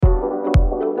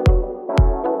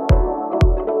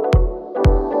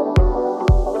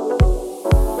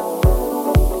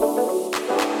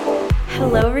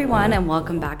everyone, and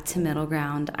welcome back to Middle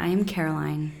Ground. I'm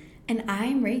Caroline. And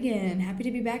I'm Raegan. Happy to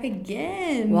be back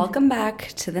again. Welcome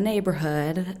back to the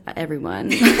neighborhood, everyone.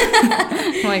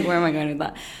 I'm like, where am I going with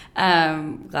that?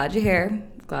 Glad you're here.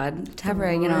 Glad to have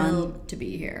Raegan on. Thrilled to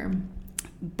be here.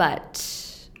 But...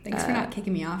 thanks for not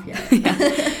kicking me off yet. Yeah.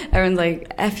 Everyone's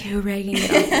like, F you,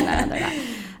 Raegan. No, they're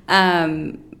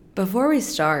not. Before we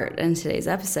start in today's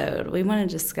episode, we want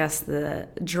to discuss the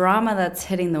drama that's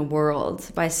hitting the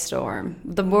world by storm.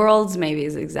 The world's maybe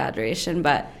is exaggeration,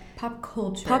 but pop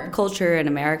culture in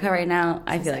America right now,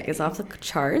 I feel like it's off the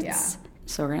charts. Yeah.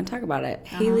 So we're going to talk about it.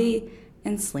 Hailey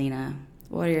and Selena.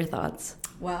 What are your thoughts?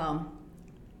 Well,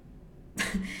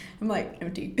 I'm like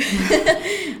empty.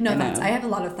 No thoughts. I have a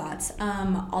lot of thoughts.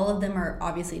 All of them are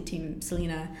obviously Team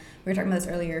Selena. We were talking about this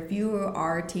earlier. If you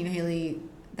are Team Hailey,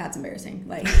 that's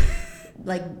embarrassing.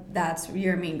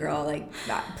 You're a mean girl.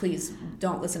 Please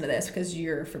don't listen to this because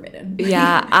you're forbidden.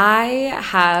 Yeah, I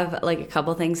have a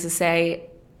couple things to say.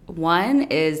 One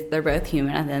is they're both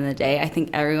human at the end of the day. I think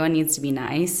everyone needs to be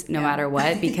nice no matter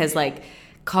what, because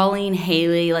calling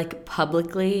Hailey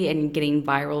publicly and getting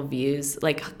viral views,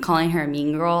 calling her a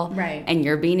mean girl, right? And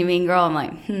you're being a mean girl. I'm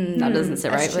like, that doesn't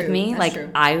sit right with me. That's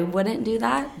true. I wouldn't do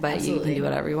that, but Absolutely. You can do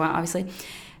whatever you want, obviously.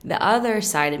 The other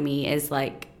side of me is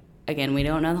again, we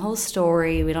don't know the whole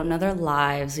story. We don't know their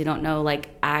lives. We don't know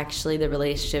actually the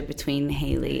relationship between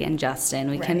Hailey and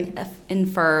Justin. We can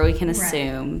infer, we can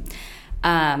assume.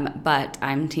 But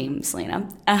I'm Team Selena.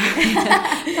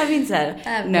 That being said,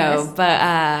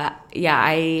 I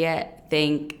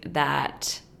think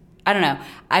that, I don't know.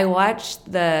 I watched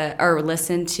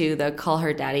listened to the Call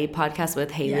Her Daddy podcast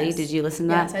with Hailey. Yes. Did you listen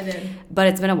to that? Yes, I did. But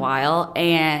it's been a while,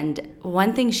 and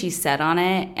one thing she said on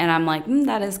it, and I'm like,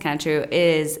 that is kind of true,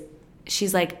 is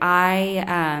she's like,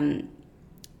 what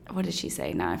did she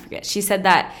say? Now I forget. She said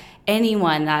that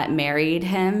anyone that married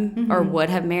him or would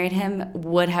have married him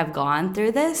would have gone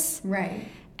through this. Right.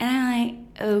 And I'm like,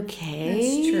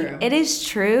 okay. That's true. It is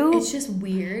true. It's just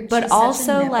weird. But she's also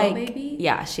such a Nepo baby.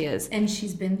 Yeah, she is. And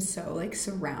she's been so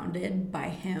surrounded by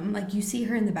him. You see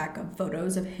her in the back of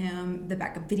photos of him, the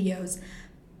back of videos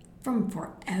from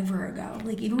forever ago.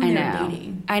 Even when they were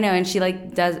dating. I know, and she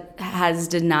has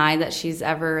denied that she's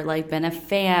ever been a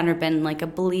fan or been a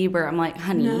believer. I'm like,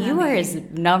 honey, you were his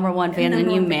number one fan,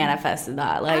 and you manifested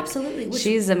that. Absolutely.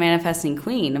 She's a manifesting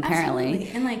queen, apparently.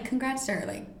 Absolutely. And congrats to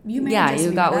her. You made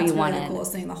you got what you wanted. That's the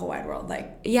coolest thing in the whole wide world.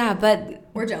 Yeah,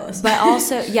 but we're jealous. But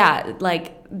also,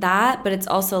 that. But it's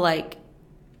also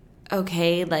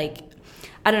okay,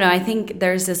 I don't know. I think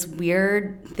there's this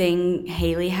weird thing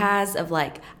Hailey has of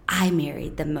I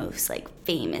married the most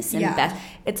famous and best.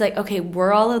 It's okay,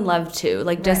 we're all in love too.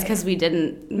 Just because we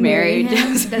didn't marry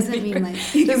him doesn't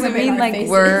mean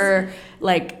we're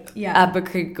up a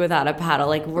creek without a paddle.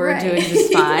 We're doing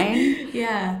just fine.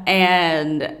 Yeah.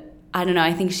 And I don't know.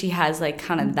 I think she has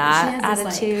kind of that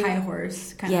attitude. She has this high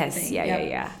horse kind of thing.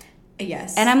 Yeah.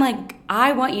 Yes. And I'm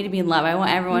I want you to be in love. I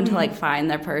want everyone to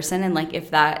find their person, and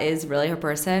if that is really her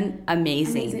person,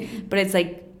 amazing. But it's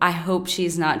I hope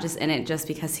she's not just in it just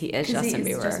because he is Justin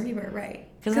Bieber. Justin Bieber, right?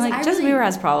 Because Justin Bieber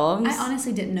has problems. I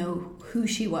honestly didn't know who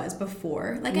she was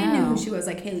before. I knew who she was.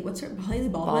 Hailey, what's her? Hailey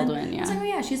Baldwin. Baldwin, yeah. I was oh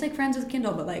yeah, she's friends with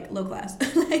Kendall, but low class.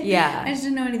 Yeah. I just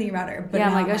didn't know anything about her. But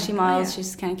yeah, I'm she models.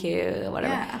 She's kind of cute.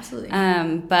 Whatever. Yeah, absolutely.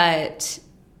 But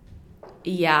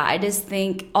yeah, I just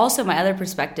think also my other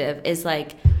perspective is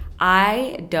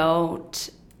I don't.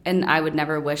 And I would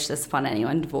never wish this upon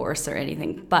anyone, divorce or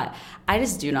anything, but I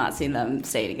just do not see them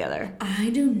stay together. I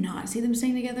do not see them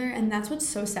staying together, and that's what's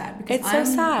so sad. Because it's so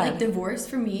sad. Divorce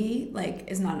for me,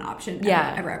 is not an option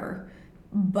ever.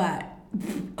 But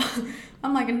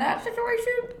I'm in that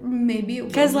situation, maybe it would.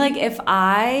 Because, if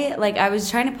I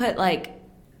was trying to put,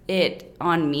 it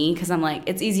on me, because I'm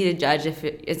it's easy to judge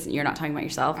if you're not talking about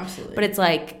yourself. Absolutely. But it's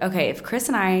okay, if Chris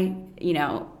and I,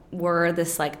 were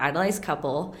this, idolized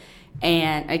couple,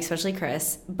 and especially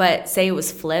Chris, but say it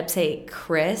was flipped, say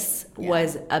Chris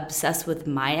was obsessed with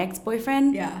my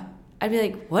ex-boyfriend, I'd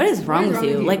be what is wrong with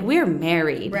you? We're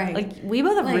married, right? We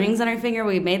both have rings on our finger,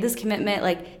 we made this commitment,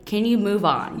 can you move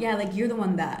on? You're the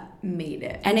one that made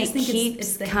it, and it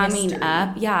keeps coming history.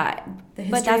 Up, the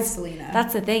history of Selena.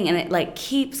 That's the thing, and it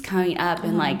keeps coming up,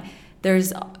 and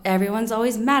there's everyone's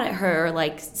always mad at her,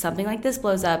 or something like this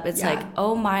blows up, it's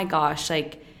oh my gosh,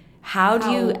 how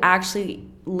do you actually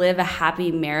live a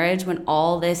happy marriage when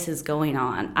all this is going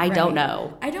on? I don't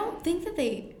know. I don't think that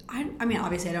they... I mean,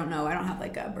 obviously, I don't know. I don't have a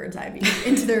bird's eye view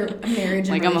into their marriage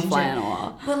and I'm a fly on a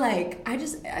wall. But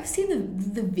I've seen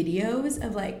the videos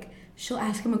of she'll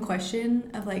ask him a question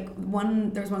of there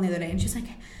was one the other day, and she's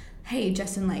hey,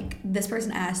 Justin, like, this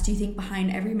person asked, do you think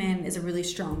behind every man is a really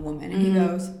strong woman? And he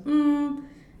goes,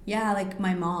 yeah, like,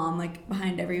 my mom, like,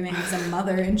 behind every man is a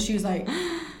mother. And she was like,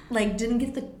 didn't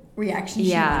get the reaction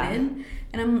she wanted.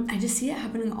 And I just see it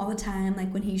happening all the time,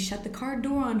 like, when he shut the car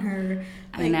door on her.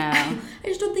 Like, I know. I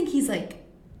just don't think he's, like,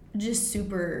 just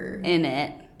super... in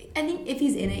it. I think if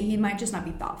he's in it, he might just not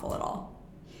be thoughtful at all.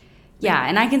 Yeah,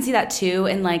 and I can see that too.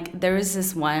 And like, there was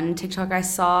this one TikTok I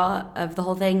saw of the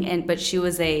whole thing, but she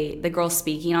was the girl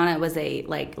speaking on it was a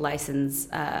like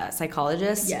licensed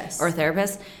psychologist or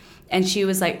therapist, and she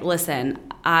was like, "Listen,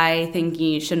 I think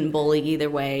you shouldn't bully either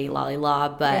way, lolly law,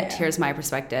 but here's my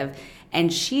perspective."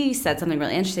 And she said something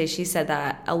really interesting. She said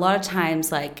that a lot of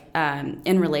times, like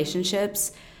in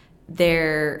relationships,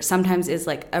 there sometimes is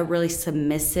like a really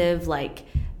submissive, like,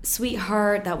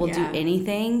 sweetheart that will do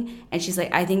anything, and she's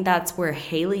like, I think that's where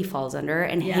Haley falls under,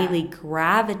 and Haley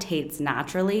gravitates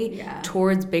naturally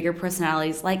towards bigger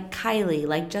personalities like Kylie,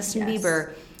 like Justin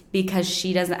Bieber, because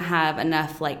she doesn't have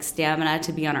enough like stamina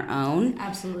to be on her own.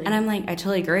 Absolutely. And I'm like, I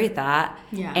totally agree with that.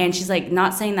 And she's like,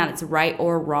 not saying that it's right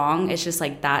or wrong, it's just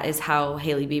like that is how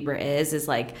Haley Bieber is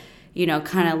like, you know,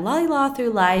 kind of lolly-law through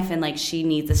life, and like she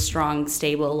needs a strong,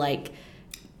 stable, like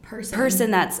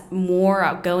person that's more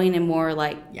outgoing and more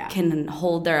like can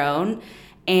hold their own.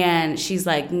 And she's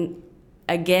like,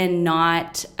 again,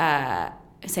 not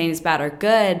saying it's bad or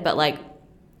good, but like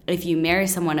if you marry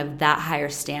someone of that higher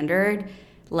standard,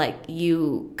 like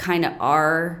you kind of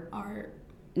are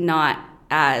not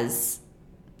as,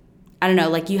 I don't know,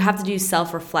 like you have to do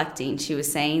self-reflecting, she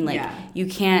was saying. Like you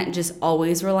can't just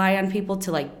always rely on people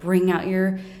to like bring out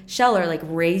your shell or like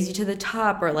raise you to the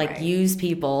top or like use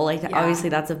people. Like obviously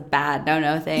that's a bad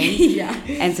no-no thing.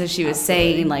 And so she was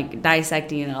saying, like,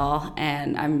 dissecting it all,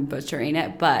 and I'm butchering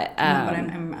it, but no, but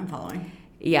I'm following.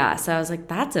 Yeah, so I was like,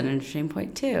 that's an interesting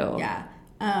point too.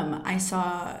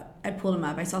 I pulled them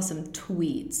up. I saw some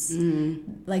tweets,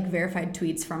 like verified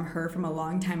tweets from her from a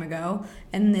long time ago.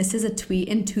 And this is a tweet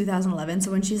in 2011.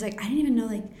 So when she's like, I didn't even know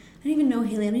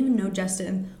Haley. I don't even know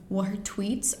Justin. Well, her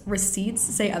tweets, receipts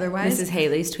say otherwise. This is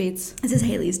Haley's tweets. This is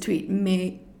Haley's tweet,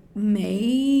 May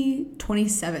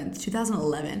 27th,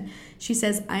 2011. She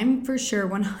says, I'm for sure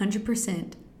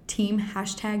 100% team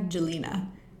 #Jelena.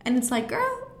 And it's like,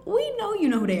 girl, we know you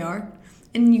know who they are.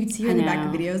 And you can see her in the back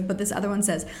of videos. But this other one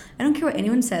says, I don't care what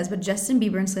anyone says, but Justin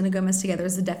Bieber and Selena Gomez together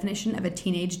is the definition of a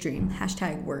teenage dream.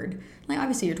 #word. Like,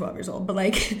 obviously you're 12 years old, but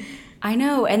like... I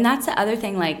know. And that's the other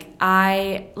thing. Like,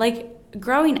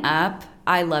 growing up,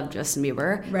 I loved Justin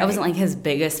Bieber. I wasn't like his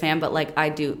biggest fan, but like I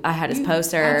had his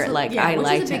poster. Absolutely. Like I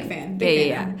liked him.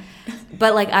 Big fan.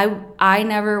 But like I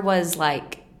never was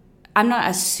like, I'm not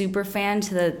a super fan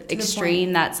to the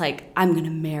extreme that's like, I'm going to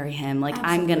marry him. Like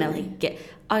I'm going to like get...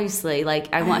 Obviously,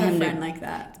 like, I want him to like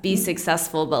that. be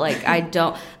successful, but, like, I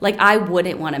don't... Like, I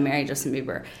wouldn't want to marry Justin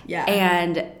Bieber. Yeah.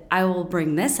 And I will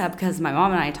bring this up because my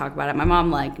mom and I talk about it. My mom,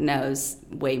 like, knows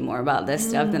way more about this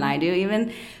stuff than I do,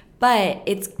 even. But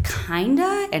it's kind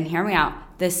of, and hear me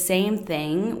out, the same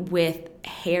thing with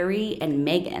Harry and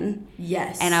Meghan.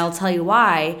 Yes. And I'll tell you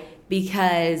why.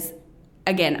 Because,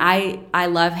 again, I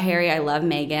love Harry. I love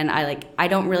Meghan. I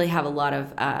don't really have a lot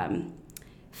of...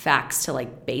 facts to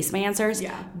like base my answers,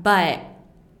 but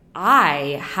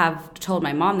I have told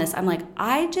my mom this. I'm like,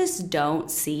 I just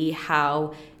don't see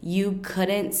how you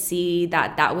couldn't see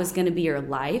that was going to be your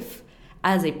life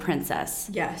as a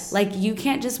princess. Yes. Like, you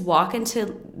can't just walk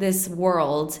into this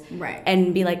world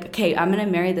and be like, okay, I'm going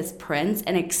to marry this prince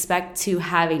and expect to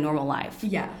have a normal life.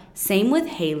 Yeah. Same with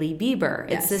Haley Bieber.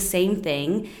 It's the same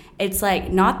thing. It's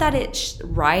like, not that it's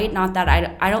right, not that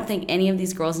I don't think any of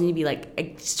these girls need to be like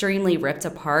extremely ripped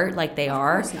apart like they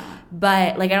are. Of course not.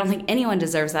 But like, I don't think anyone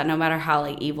deserves that, no matter how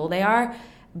like evil they are.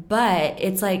 But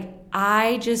it's like,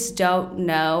 I just don't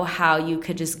know how you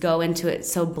could just go into it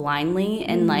so blindly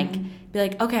and like be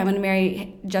like, okay, I'm gonna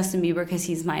marry Justin Bieber because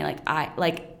he's my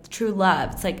true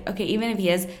love. It's like, okay, even if he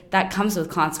is, that comes with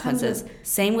consequences.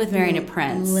 Same with marrying a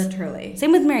prince. Literally.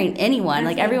 Same with marrying anyone.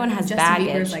 Like, everyone has Justin baggage.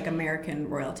 Bieber's like American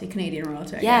royalty, Canadian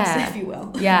royalty, I guess, if you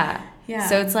will. Yeah.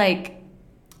 So it's like...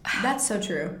 That's so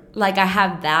true. Like, I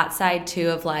have that side, too,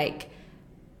 of like,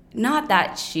 not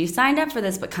that she signed up for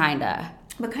this, but kinda.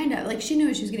 But kinda. Like, she knew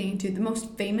what she was getting into. The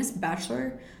most famous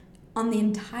bachelor on the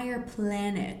entire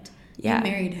planet. You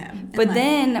married him. But like,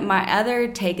 then my other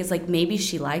take is like, maybe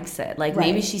she likes it. Like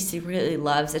maybe she secretly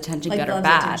loves attention, good or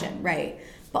bad. Attention. Right.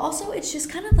 But also, it's just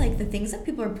kind of like the things that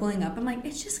people are pulling up. I'm like,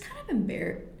 it's just kind of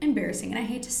embarrassing. And I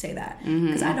hate to say that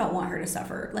because I don't want her to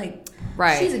suffer. Like,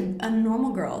 she's a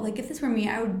normal girl. Like, if this were me,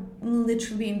 I would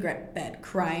literally be in bed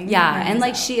crying. Yeah, and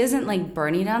like, she isn't like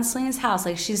burning down Selena's house.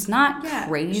 Like, she's not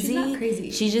crazy. She's not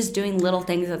crazy. She's just doing little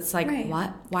things that's like,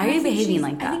 what? Why are you behaving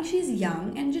like that? I think she's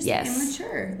young and just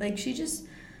immature. Like,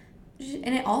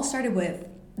 and it all started with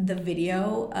the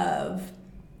video of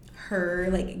her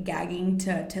like gagging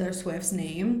to Taylor Swift's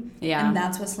name, and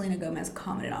that's what Selena Gomez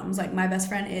commented on. It was like, my best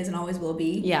friend is and always will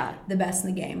be the best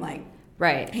in the game, like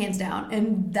hands down.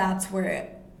 And that's where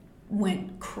it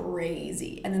went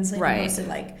crazy. And then Selena posted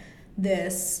like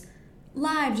this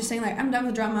live just saying like, I'm done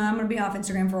with drama, I'm gonna be off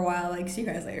Instagram for a while, like, see you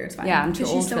guys later, it's fine. I'm too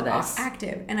old for this. She's so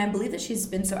active, and I believe that she's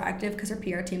been so active because her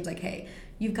PR team's like, hey,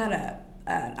 you've got an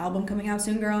album coming out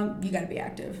soon, girl, you gotta be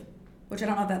active. Which I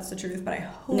don't know if that's the truth, but I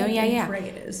hope and pray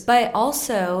it is. But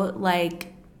also,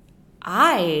 like,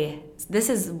 this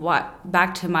is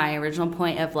back to my original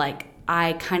point of, like,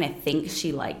 I kind of think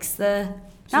she likes not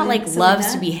like Selena?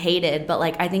 Loves to be hated, but,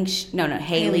 like, I think,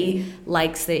 Hailey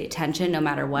likes the attention no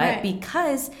matter what.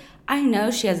 Because I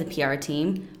know she has a PR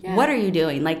team. Yeah. What are you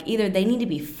doing? Like, either they need to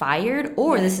be fired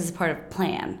or this is part of a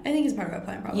plan. I think it's part of a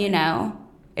plan, probably. You know?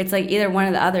 It's like either one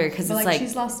or the other, because it's like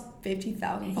she's lost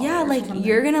 50,000 followers. Yeah, like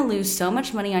you're gonna lose so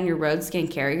much money on your road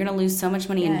skincare. You're gonna lose so much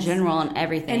money in general and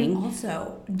everything. And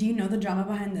also, do you know the drama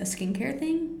behind the skincare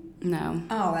thing? No.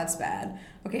 Oh, that's bad.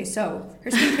 Okay, so her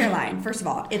skincare line. First of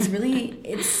all,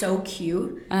 it's so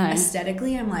cute.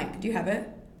 Aesthetically, I'm like, do you have it?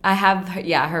 I have,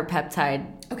 her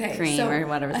peptide cream or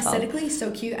whatever it's called. Aesthetically,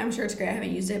 so cute. I'm sure it's great. I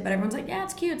haven't used it, but everyone's like, yeah,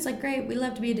 it's cute. It's like great. We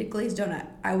love to be a glazed donut.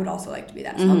 I would also like to be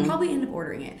that, so I'll probably end up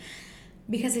ordering it.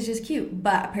 Because it's just cute.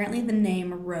 But apparently the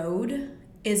name Rhode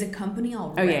is a company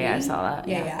already. Oh, yeah, I saw that.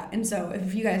 Yeah. And so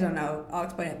if you guys don't know, I'll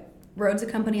explain it. Rhode's a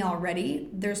company already.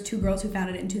 There's two girls who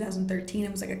founded it in 2013.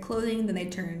 It was like a clothing. Then they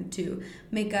turned to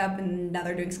makeup, and now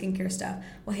they're doing skincare stuff.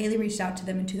 Well, Hailey reached out to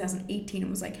them in 2018 and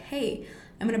was like, hey,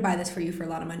 I'm going to buy this for you for a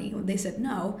lot of money. They said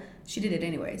no. She did it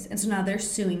anyways. And so now they're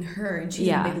suing her, and she's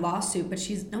in a big lawsuit, but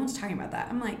no one's talking about that.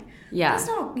 I'm like, that's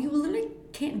not, you literally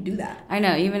can't do that. I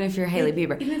know, even if you're Hailey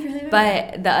Bieber.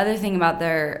 But the other thing about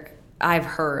I've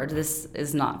heard, this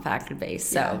is not fact-based,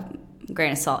 so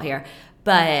grain of salt here.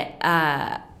 But,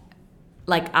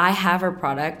 like, I have her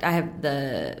product. I have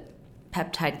the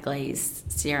peptide glaze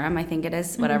serum, I think it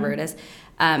is, whatever it is.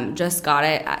 Just got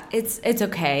it. It's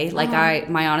okay. Like,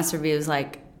 my honest review is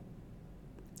like,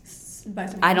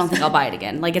 I don't think I'll buy it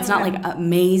again. Like, it's not like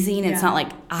amazing. It's not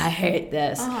like I hate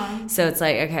this. So it's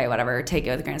like, okay, whatever, take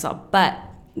it with a grain of salt. But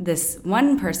this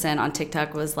one person on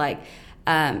TikTok was like,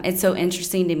 it's so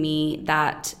interesting to me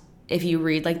that if you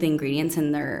read like the ingredients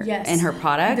in her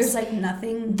products, there's like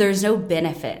nothing. There's no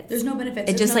benefits. There's no benefits.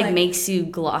 It just like makes you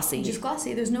glossy. Just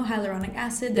glossy. There's no hyaluronic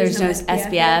acid. There's no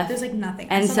SPF. There's like nothing.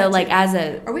 And so like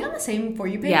are we on the same For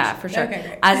You page? Yeah, for sure. Okay,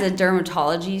 great. As a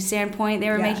dermatology standpoint, they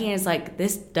were making is like,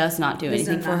 this does not do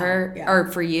anything for her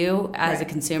or for you as a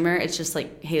consumer. It's just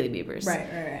like Hailey Bieber's.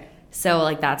 Right. So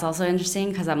like that's also interesting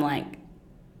because I'm like,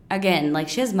 again, like,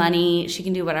 she has money. She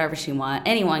can do whatever she wants.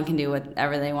 Anyone can do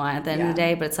whatever they want at the end of the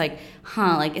day. But it's like,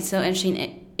 like, it's so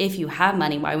interesting. If you have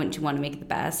money, why wouldn't you want to make it the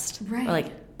best? Right. Or,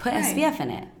 like, put SPF in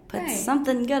it. Put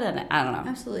something good in it. I don't know.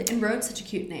 Absolutely. And Rhode's such a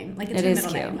cute name. Like, it's her middle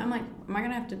cute name. I'm like, am I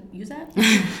going to have to use that?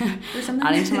 Or something?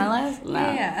 Adding to my list? No.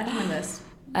 Yeah, add to my list.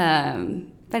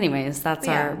 But anyways, that's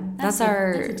our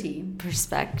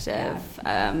perspective.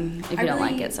 If you don't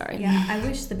like it, sorry. Yeah, I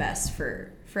wish the best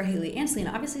for Hailey and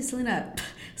Selena. Obviously, Selena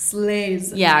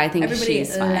slays. Yeah, I think everybody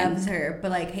she's fine. Loves her,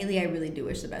 but like Hailey, I really do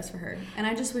wish the best for her, and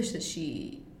I just wish that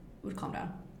she would calm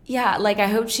down. Yeah, like I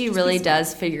hope she really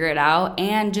does figure it out,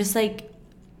 and just like,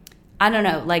 I don't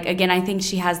know, like again, I think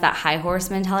she has that high horse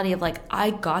mentality of like,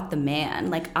 I got the man,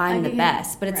 like I'm the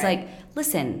best, but it's like,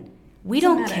 listen. We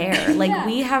don't care. Like,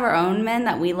 we have our own men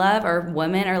that we love, or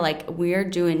women, or, like, we're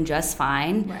doing just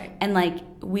fine. Right. And, like,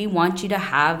 we want you to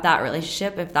have that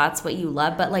relationship if that's what you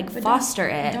love, but, like, foster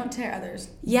it. Don't tear others.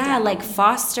 Yeah, down. Like,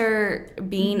 foster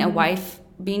being a wife,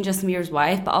 being Justin Bieber's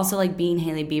wife, but also, like, being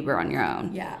Hailey Bieber on your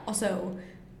own. Yeah. Also,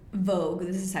 Vogue,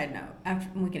 this is a side note,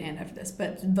 we can end after this,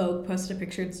 but Vogue posted a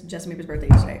picture. It's Justin Bieber's birthday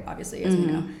yesterday, obviously, as we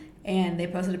know. And they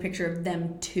posted a picture of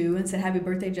them two and said, happy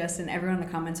birthday, Justin. Everyone in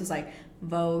the comments was like,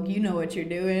 Vogue, you know what you're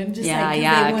doing. Just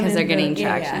because they're getting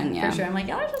traction. Yeah, for sure. I'm like,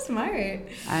 y'all are just smart.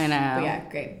 I know. But yeah,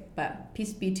 great. But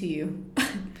peace be to you.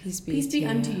 Peace be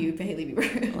unto you, Hailey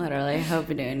Bieber. Literally. I hope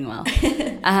you're doing well.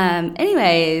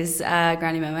 Anyways,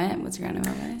 granny moment. What's your granny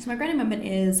moment? So my granny moment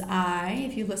is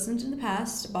if you've listened in the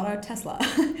past, bought a Tesla.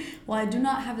 Well, I do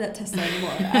not have that Tesla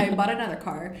anymore. I bought another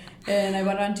car, and I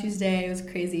bought it on Tuesday. It was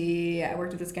crazy. I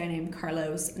worked with this guy named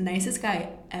Carlos. Nicest guy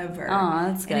ever. Oh,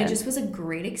 that's good. And it just was a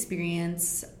great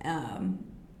experience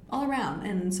all around.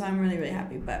 And so I'm really, really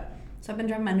happy. So I've been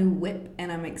driving my new whip,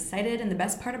 and I'm excited. And the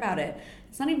best part about it,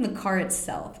 it's not even the car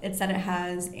itself. It's that it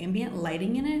has ambient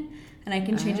lighting in it, and I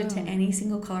can change it to any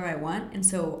single color I want. And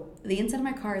so the inside of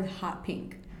my car is hot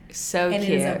pink. So and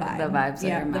cute. It is a vibe. The vibes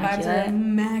are immaculate. The vibes are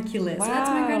immaculate. Wow, so that's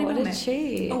my granny moment. What a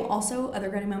treat. Oh, also, other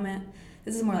granny moment.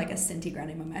 This is more like a Cinti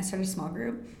granny moment. I started a small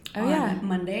group on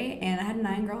Monday, and I had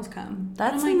 9 girls come.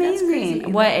 That's amazing. That's crazy.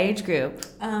 What age group?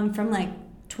 From like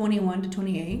 21 to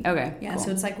 28. Okay. Yeah, cool. So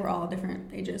it's like we're all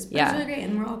different ages. But yeah. It's really great,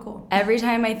 and we're all cool. Every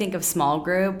time I think of small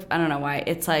group, I don't know why,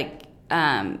 it's like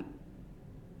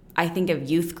I think of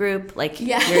youth group, like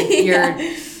you're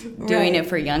doing it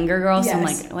for younger girls. Yes. So I'm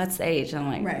like, what's the age? I'm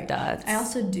like, duh. I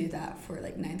also do that for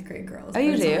like 9th grade girls. Oh,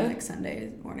 you do? On, like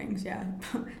Sunday mornings, yeah.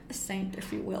 A saint,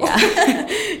 if you will. Yeah.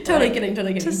 Totally kidding. But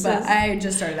I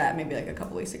just started that maybe like a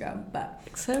couple weeks ago. But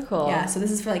so cool. Yeah, so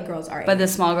this is for like girls our age. But the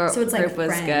small group so it's like was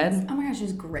friends. good? Oh my gosh, it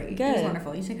was great. Good. It was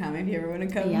wonderful. You should come if you ever want to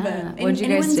come. Yeah. But what did you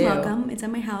guys do? Anyone's welcome. It's at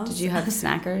my house. Did you have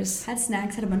snackers? Had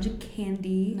snacks, had a bunch of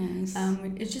candy. Nice.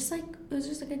 It's just like, it was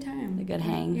just a good time. A good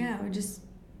hang. Yeah, we just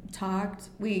talked.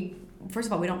 First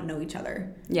of all, we don't know each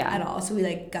other at all. So we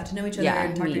like got to know each other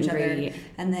and talked to each other.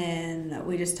 And then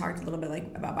we just talked a little bit like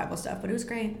about Bible stuff. But it was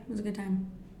great. It was a good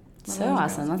time. So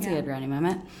awesome. That's a good granny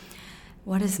moment.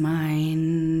 What is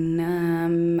mine?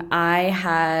 I'm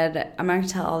not going to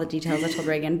tell all the details. I told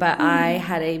Raegan, but I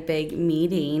had a big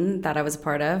meeting that I was a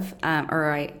part of,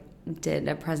 or I did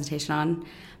a presentation on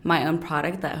my own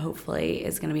product that hopefully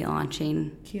is going to be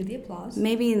launching. Cue the applause.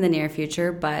 Maybe in the near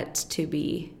future, but to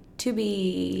be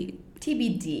TBD.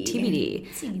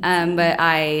 But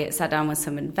I sat down with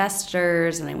some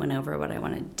investors and I went over what I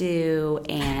want to do,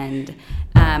 and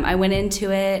I went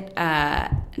into it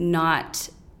not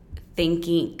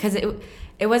thinking, because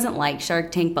it wasn't like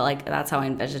Shark Tank, but like that's how I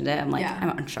envisioned it. I'm like,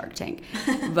 I'm on Shark Tank,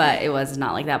 but it was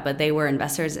not like that. But they were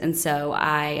investors, and so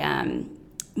I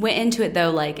went into it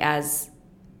though like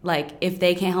if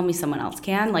they can't help me, someone else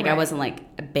can. Like I wasn't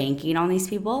like banking on these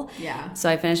people. Yeah. So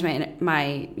I finished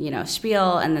my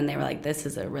spiel, and then they were like, "This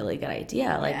is a really good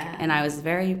idea." Like, and I was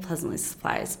very pleasantly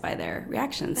surprised by their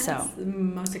reactions. That's the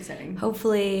most exciting.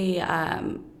 Hopefully,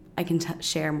 I can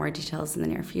share more details in the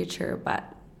near future.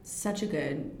 But such a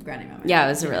good grounding moment. Yeah, it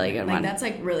was a really good one. That's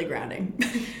like really grounding.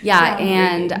 Yeah,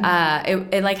 and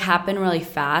it like happened really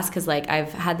fast because like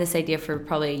I've had this idea for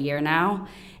probably a year now.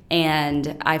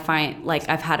 And I find, like,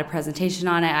 I've had a presentation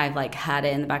on it. I've, like, had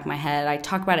it in the back of my head. I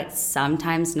talk about it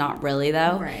sometimes, not really,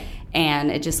 though. Right.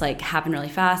 And it just, like, happened really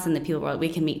fast. And the people were like, we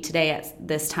can meet today at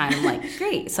this time. I'm like,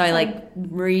 great. So I, like,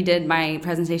 redid my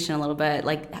presentation a little bit.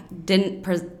 Like,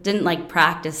 didn't like,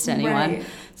 practice to anyone. Right.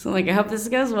 So I'm like, I hope this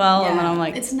goes well. Yeah. And then I'm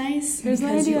like, it's nice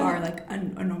because you are, like,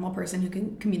 a normal person who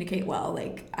can communicate well.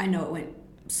 Like, I know it went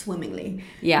swimmingly.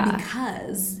 Yeah.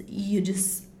 Because you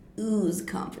just ooze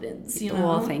confidence, you know?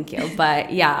 Well, thank you.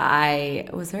 But yeah, I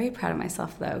was very proud of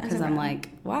myself though, because I'm like,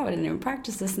 wow, I didn't even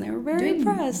practice this, and they were very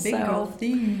impressed. Big girl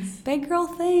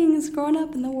things growing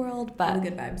up in the world. But all the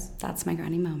good vibes. That's my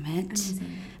granny moment.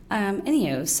 Amazing.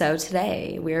 Anywho, so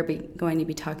today we are going to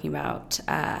be talking about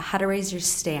how to raise your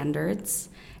standards,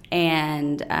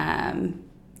 and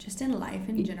just in life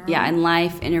in general. Yeah, in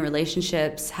life, in your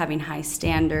relationships, having high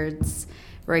standards.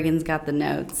 Reagan's got the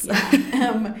notes.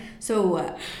 Yeah.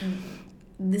 So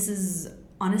this is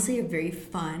honestly a very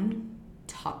fun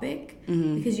topic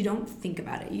because you don't think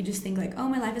about it. You just think like, oh,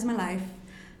 my life is my life.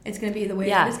 It's going to be the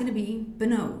way it's going to be. But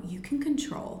no, you can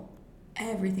control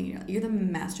everything in your life. You're the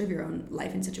master of your own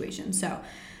life and situation. So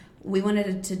we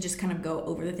wanted to just kind of go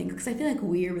over the things because I feel like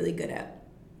we are really good at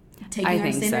taking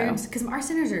our standards, because our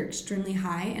standards are extremely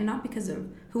high, and not because of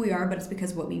who we are, but it's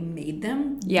because of what we made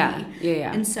them be.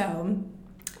 Yeah. And so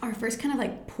our first kind of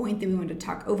like point that we wanted to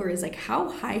talk over is like, how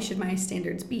high should my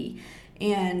standards be?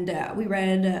 And we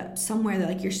read somewhere that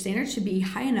like your standards should be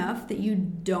high enough that you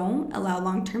don't allow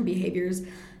long-term behaviors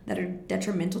that are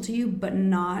detrimental to you, but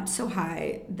not so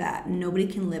high that nobody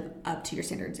can live up to your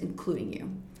standards, including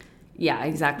you. Yeah,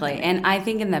 exactly. And I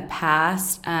think in the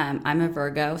past, I'm a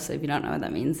Virgo, so if you don't know what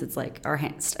that means, it's like our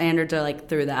standards are like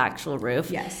through the actual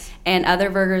roof. Yes. And other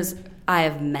Virgos I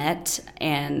have met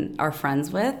and are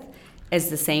friends with is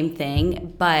the same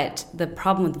thing, but the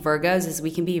problem with Virgos is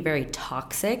we can be very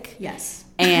toxic. Yes.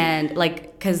 And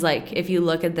like, because like if you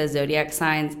look at the zodiac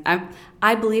signs,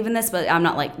 I believe in this, but I'm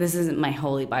not like, this isn't my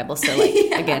holy Bible. So like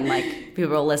again, like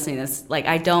people are listening to this, like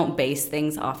I don't base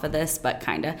things off of this, but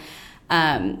kind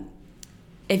of.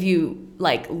 If you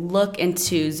like look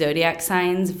into zodiac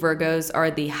signs, Virgos are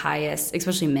the highest,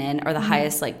 especially men, are the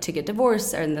highest like to get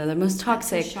divorced, and they're the most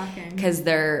toxic because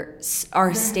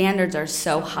our standards are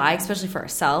so high, especially for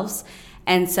ourselves.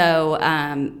 And so,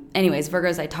 anyways,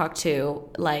 Virgos I talk to,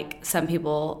 like some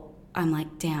people, I'm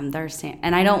like, damn, they're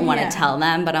and I don't want to tell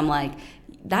them, but I'm like,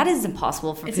 that is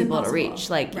impossible for people to reach.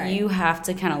 Like you have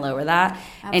to kind of lower that.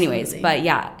 Absolutely. Anyways, but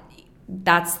yeah.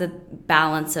 That's the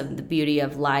balance of the beauty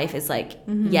of life is like,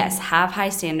 yes, have high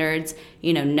standards,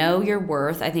 know your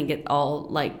worth. I think it all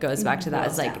like goes back to that.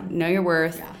 It's like, know your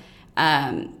worth,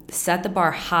 set the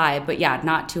bar high, but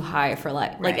not too high for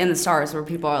like in the stars where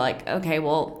people are like, okay,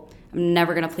 well, I'm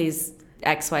never going to please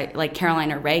X, Y, like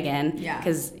Caroline or Raegan.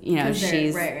 Because,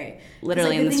 she's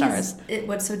literally in the stars.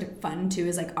 What's so fun too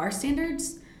is like our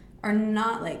standards are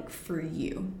not like for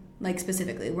you. Like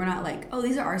specifically, we're not like, oh,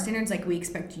 these are our standards. Like we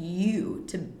expect you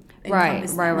to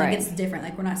encompass them. Like it's different.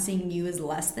 Like we're not seeing you as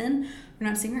less than. We're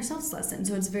not seeing ourselves less than.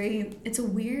 So it's a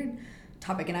weird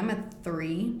topic. And I'm a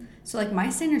 3, so like my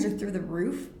standards are through the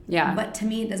roof. Yeah. But to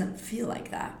me, it doesn't feel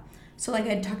like that. So like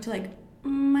I'd talk to like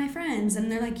my friends,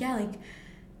 and they're like, yeah, like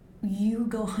you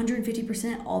go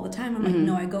 150% all the time. I'm like,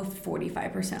 no, I go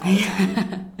 45% all the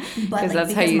time. But like, that's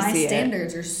because my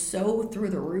standards are so through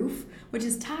the roof, which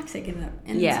is toxic and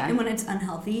when it's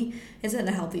unhealthy, it's at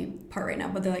a healthy part right now.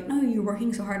 But they're like, no, you're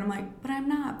working so hard. I'm like, but I'm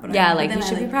not. But like you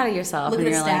should be proud of yourself. Look at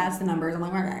the stats, the numbers. I'm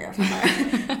like,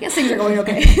 I guess things are going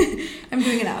okay. I'm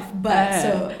doing enough. But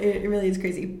so it really is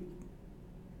crazy.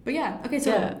 But okay,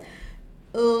 so.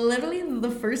 Literally the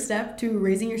first step to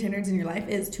raising your standards in your life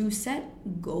is to set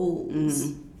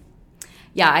goals.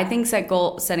 Yeah, I think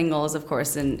setting goals, of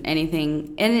course, in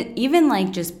anything, and even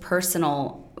like just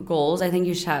personal goals, I think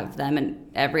you should have them in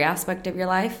every aspect of your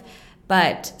life.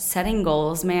 But setting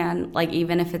goals, man, like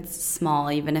even if it's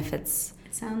small, even if it's...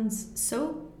 It sounds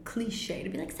so cliche to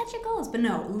be like, set your goals, but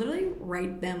no, literally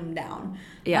write them down.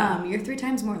 You're 3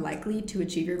 times more likely to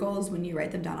achieve your goals when you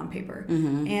write them down on paper.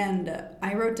 And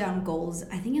I wrote down goals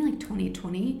I think in like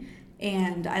 2020,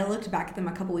 and I looked back at them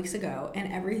a couple weeks ago,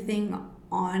 and everything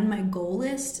on my goal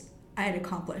list I had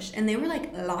accomplished, and they were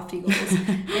like lofty goals.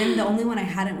 And the only one I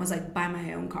hadn't was like buy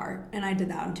my own car, and I did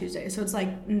that on Tuesday. So it's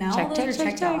like now all those are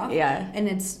checked off. And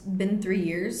it's been 3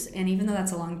 years, and even though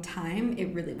that's a long time,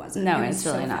 it really wasn't. No, it's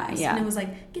really not. Fast. And it was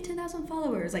like get 10,000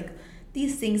 followers, like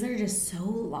these things that are just so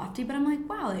lofty. But I'm like,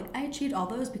 wow, like I achieved all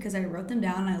those because I wrote them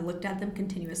down and I looked at them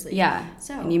continuously.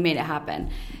 And you made it happen.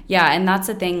 And that's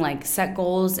the thing, like set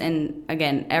goals in,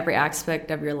 again, every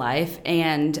aspect of your life.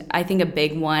 And I think a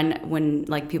big one when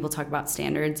like people talk about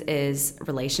standards is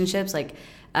relationships, like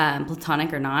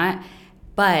platonic or not.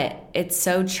 But it's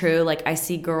so true. Like I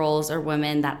see girls or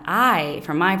women that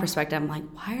from my perspective, I'm like,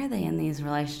 why are they in these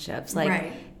relationships?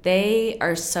 Like they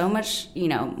are so much,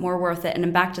 more worth it.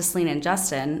 And back to Selena and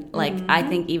Justin, like I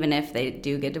think even if they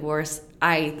do get divorced,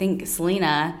 I think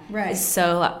Selena is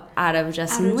so out of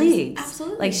Justin's league.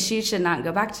 Absolutely. Like she should not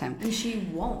go back to him. And she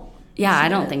won't. Yeah, I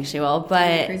don't think she will.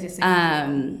 But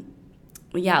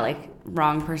like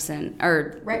wrong person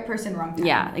or right person, wrong time.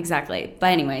 Yeah, exactly. But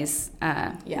anyways,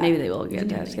 maybe they will get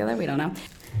together. We don't know.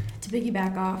 To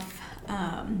piggyback off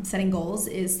setting goals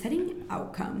is setting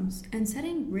outcomes and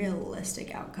setting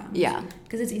realistic outcomes.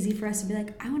 Because it's easy for us to be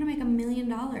like, I want to make $1 million,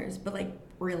 but like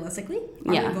realistically,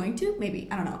 are we going to? Maybe,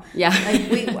 I don't know.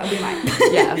 Like we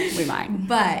might. We might.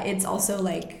 But it's also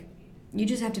like you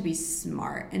just have to be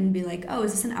smart and be like, oh,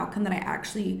 is this an outcome that I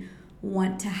actually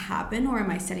want to happen, or am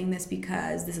I setting this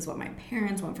because this is what my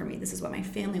parents want for me, this is what my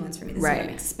family wants for me, this is what I'm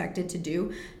expected to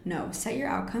do? No, set your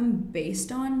outcome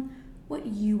based on what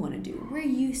you want to do, where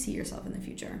you see yourself in the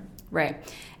future.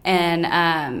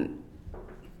 And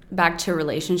back to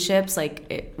relationships,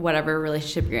 like whatever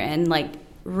relationship you're in, like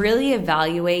really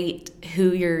evaluate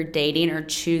who you're dating or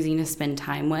choosing to spend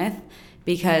time with,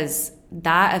 because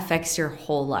that affects your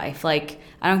whole life. Like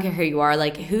I don't care who you are,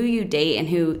 like who you date and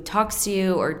who talks to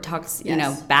you or talks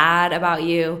bad about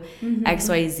you,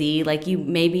 XYZ, like you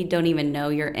maybe don't even know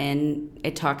you're in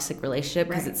a toxic relationship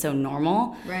because it's so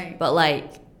normal. But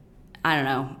like I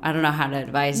don't know how to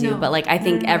advise you, but like I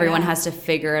think everyone has to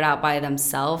figure it out by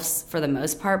themselves for the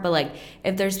most part. But like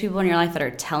if there's people in your life that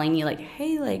are telling you like,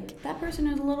 hey, like that person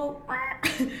is a little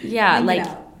like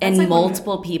and like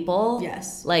multiple people,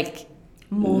 like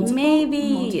multiple,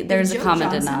 maybe there's a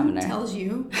common Johnson denominator tells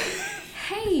you,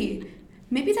 hey,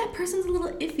 maybe that person's a little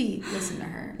iffy. Listen to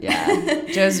her. Yeah.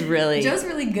 Joe's really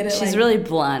good at she's really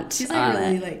blunt. She's like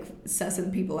really like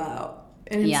sussing people out.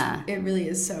 And it really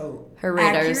is so her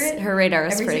radar is every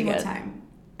pretty single good. Time.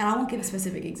 And I won't give a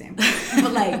specific example,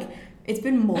 but like it's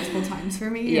been multiple times for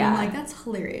me. And I'm like, that's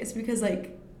hilarious because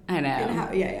like I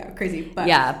know. Crazy. But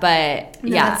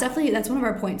that's one of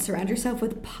our points. Surround yourself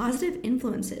with positive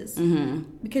influences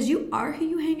because you are who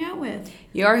you hang out with.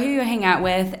 You are who you hang out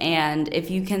with, and if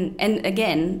you can, and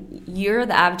again, you're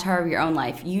the avatar of your own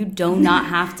life. You do not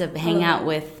have to hang out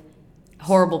with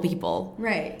horrible people.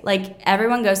 Right. Like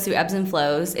everyone goes through ebbs and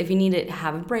flows. If you need to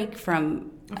have a break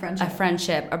from a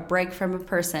friendship, a break from a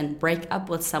person, break up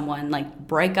with someone, like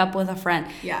break up with a friend.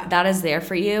 Yeah. That is there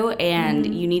for you,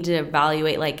 and you need to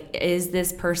evaluate, like, is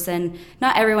this person,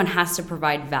 not everyone has to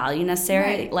provide value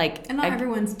necessarily. Right. Like, and not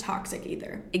everyone's toxic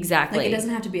either. Exactly. Like it doesn't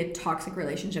have to be a toxic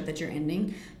relationship that you're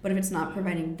ending, but if it's not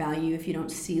providing value, if you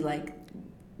don't see like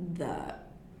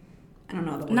I don't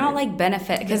know the word. Not like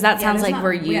benefit, because that sounds like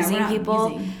we're using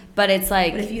people, but it's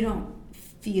like. But if you don't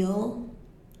feel.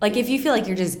 Like, if you feel like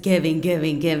you're just giving,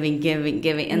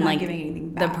 and like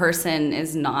the person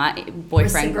is not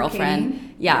boyfriend,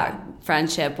 girlfriend,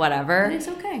 friendship, whatever. And it's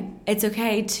okay. It's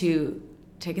okay to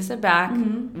take a step back,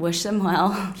 wish them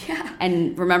well,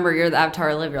 and remember you're the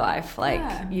avatar, live your life.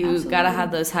 Like, you got to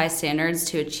have those high standards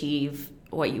to achieve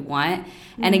what you want.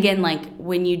 And again, like,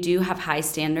 when you do have high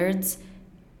standards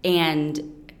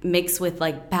and mixed with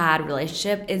like bad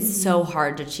relationship, it's so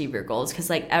hard to achieve your goals because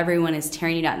like everyone is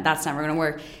tearing you down. That's never gonna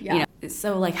work. You know,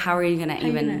 so like how are you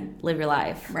gonna live your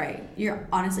life? Right. You're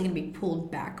honestly gonna be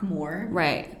pulled back more.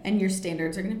 Right. And your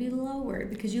standards are gonna be lowered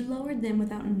because you lowered them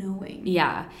without knowing.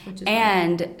 Yeah.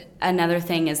 And another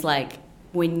thing is like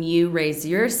when you raise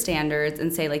your standards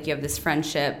and say like you have this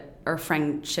friendship or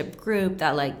friendship group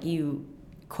that like you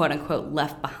quote unquote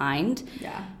left behind.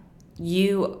 Yeah.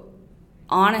 You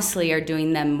honestly are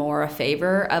doing them more a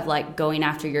favor of like going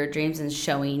after your dreams and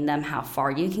showing them how far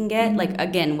you can get. Like,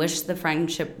 again, wish the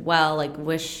friendship well, like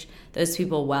wish those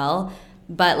people well.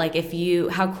 But like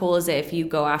how cool is it if you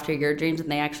go after your dreams and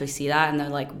they actually see that and they're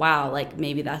like, wow, like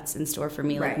maybe that's in store for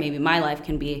me. Like maybe my life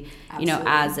can be, you know,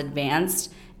 as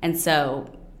advanced. And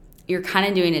so you're kind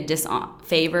of doing a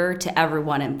disfavor to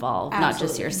everyone involved, not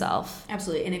just yourself.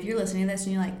 Absolutely. And if you're listening to this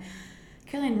and you're like,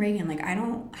 Caroline, Raegan, like, I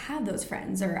don't have those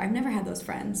friends, or I've never had those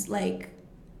friends. Like,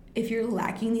 if you're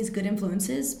lacking these good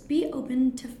influences, be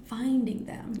open to finding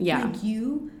them. Yeah. Like,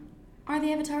 you are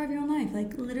the avatar of your own life.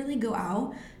 Like, literally go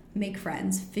out, make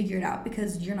friends, figure it out,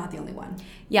 because you're not the only one.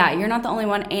 Yeah, you're not the only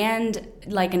one. And,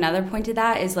 like, another point to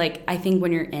that is, like, I think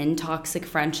when you're in toxic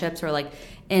friendships or, like,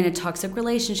 in a toxic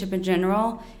relationship in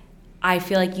general, I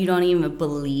feel like you don't even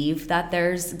believe that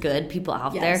there's good people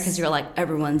out there because you're like,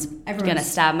 everyone's going to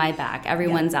stab my back.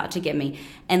 Everyone's out to get me.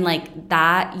 And like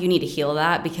that, you need to heal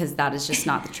that because that is just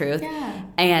not the truth.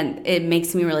 And it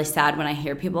makes me really sad when I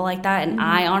hear people like that. And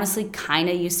I honestly kind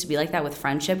of used to be like that with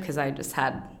friendship because I just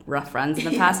had rough friends in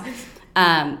the past.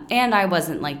 And I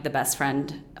wasn't like the best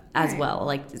friend as well.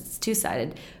 Like it's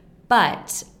two-sided.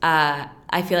 But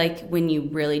I feel like when you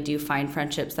really do find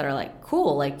friendships that are like,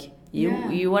 cool, like,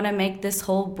 you want to make this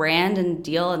whole brand and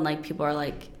deal, and like people are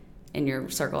like in your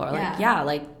circle are like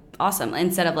like awesome,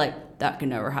 instead of like that could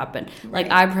never happen.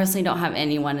 Like I personally don't have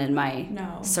anyone in my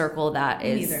circle that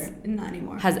is not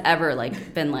anymore has ever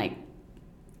like been like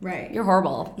you're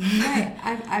horrible.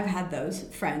 I've had those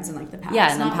friends in like the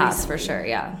past, in the past recently, for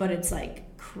sure, but it's like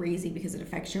crazy because it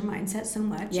affects your mindset so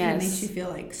much and it makes you feel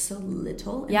like so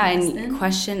little and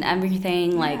question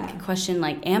everything, like question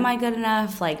like, am I good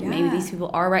enough, like maybe these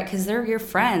people are right because they're your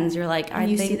friends. You're like,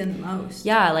 and you see them the most.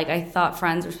 Like I thought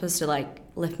friends were supposed to like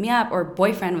lift me up, or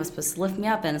boyfriend was supposed to lift me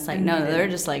up, and it's like no, they're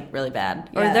just like really bad,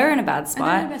 or they're in a bad spot.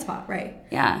 And they're in a bad spot, right?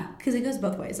 Because it goes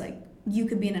both ways. Like you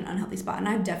could be in an unhealthy spot, and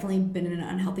I've definitely been in an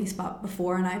unhealthy spot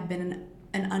before, and I've been in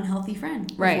an unhealthy friend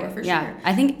before, for sure.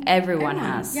 I think everyone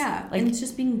has. Like, and it's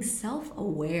just being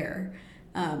self-aware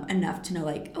enough to know,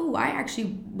 like, oh, I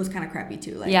actually was kind of crappy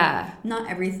too. Like, not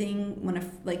everything when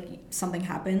like something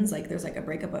happens, like there's like a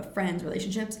breakup of friends,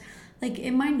 relationships, like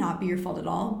it might not be your fault at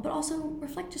all, but also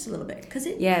reflect just a little bit because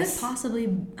it could possibly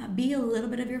be a little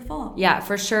bit of your fault. Yeah,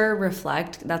 for sure.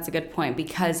 Reflect. That's a good point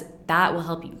because that will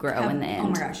help you grow in the end. Oh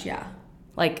my gosh,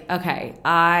 Like, okay,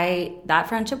 that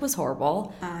friendship was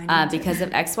horrible because of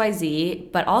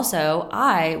XYZ, but also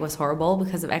I was horrible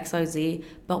because of XYZ,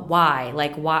 but why?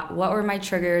 Like, what were my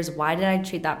triggers? Why did I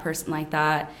treat that person like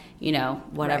that? You know,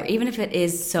 whatever. Even if it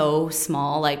is so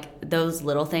small, like, those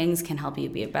little things can help you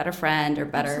be a better friend or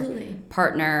better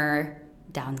partner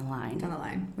down the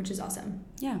line. Which is awesome.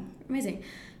 Yeah. Amazing.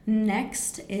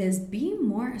 Next is be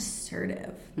more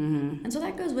assertive. And so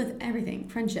that goes with everything: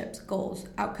 friendships, goals,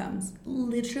 outcomes.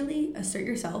 Literally assert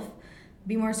yourself,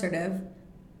 be more assertive,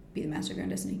 be the master of your own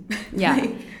destiny. Yeah.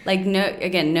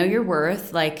 Know your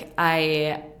worth. Like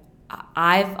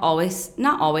I've always,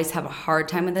 not always, have a hard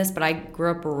time with this, but I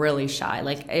grew up really shy.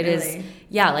 Like it is,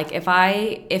 yeah, like if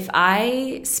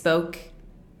I spoke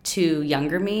to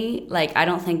younger me, like I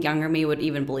don't think younger me would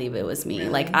even believe it was me. Really?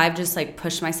 Like I've just like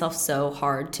pushed myself so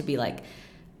hard to be like,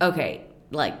 okay,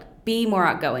 like be more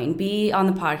outgoing, be on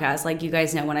the podcast. Like you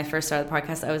guys know, when I first started the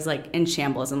podcast, I was like in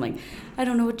shambles. I'm like, I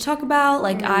don't know what to talk about.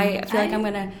 Like I feel like I'm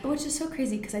gonna, which is so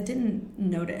crazy because I didn't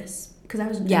notice. Because I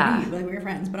was like we were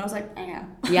friends, but I was like, yeah.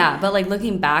 Yeah, but like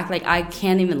looking back, like I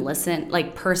can't even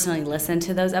personally listen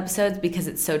to those episodes because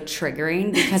it's so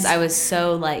triggering because I was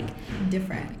so like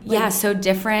different. Yeah, so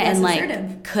different and like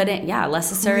assertive.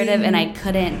 Less assertive, and I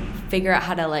couldn't figure out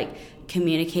how to like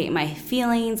communicate my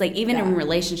feelings, like even in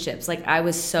relationships. Like I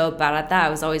was so bad at that. I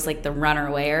was always like the runner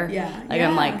awayer. Yeah. Like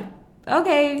I'm like,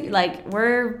 okay, like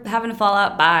we're having a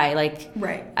fallout, bye. Like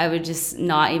I would just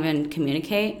not even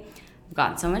communicate.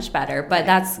 Gotten so much better, but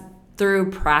that's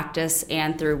through practice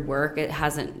and through work. It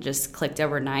hasn't just clicked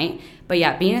overnight. But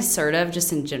yeah, being assertive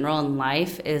just in general in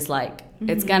life is like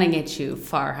it's gonna get you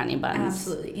far, honey buns.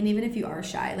 Absolutely. And even if you are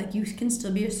shy, like you can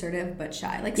still be assertive but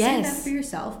shy. Like stand up for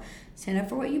yourself, stand up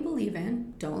for what you believe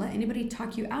in. Don't let anybody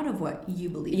talk you out of what you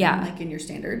believe in, like in your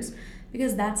standards,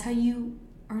 because that's how you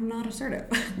are not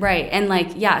assertive. Right. And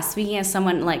like, speaking as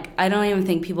someone, like, I don't even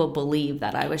think people believe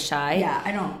that I was shy. Yeah,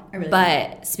 I don't. I really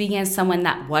don't. Speaking as someone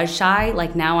that was shy,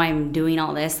 like now I'm doing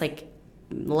all this, like,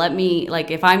 let me,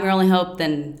 like, if I'm your only hope,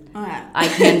 then I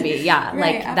can be. Yeah.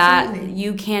 Right, like absolutely. That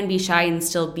you can be shy and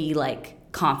still be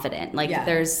like confident. Like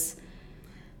there's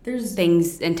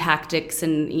things and tactics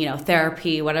and, you know,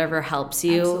 therapy, whatever helps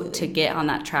you to get on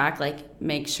that track. Like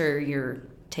make sure you're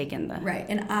taken the right.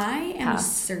 And I am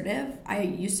assertive. I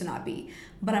used to not be,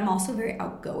 but I'm also very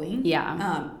outgoing.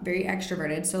 Very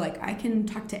extroverted. So like I can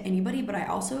talk to anybody, but I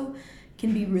also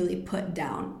can be really put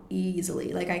down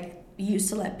easily. Like I used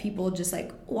to let people just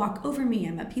like walk over me.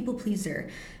 I'm a people pleaser.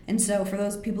 And so for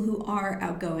those people who are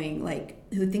outgoing,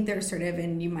 like who think they're assertive,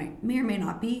 and you may or may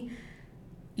not be,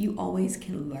 you always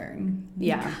can learn.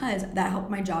 Because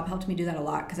my job helped me do that a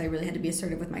lot, because I really had to be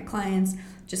assertive with my clients,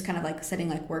 just kind of like setting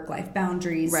like work-life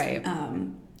boundaries. Right.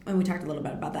 And we talked a little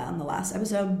bit about that on the last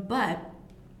episode, but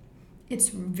it's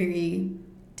very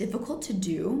difficult to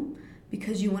do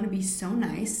because you want to be so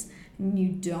nice and you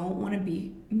don't want to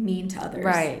be mean to others.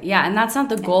 Right. Yeah. And that's not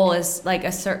the goal. Is like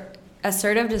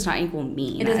assertive does not equal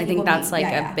mean. I think that's like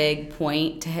a big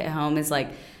point to hit home, is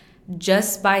like,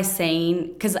 just by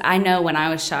saying, because I know when I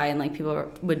was shy and like people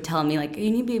would tell me like,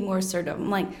 you need to be more assertive. I'm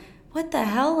like, what the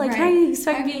hell? Like, how do you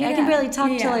expect me? I can barely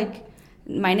talk to like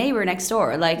my neighbor next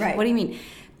door. Like, what do you mean?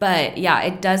 But yeah,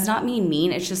 it does not mean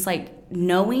mean. It's just like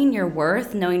knowing your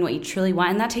worth, knowing what you truly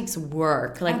want, and that takes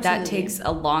work. Like that takes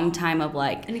a long time of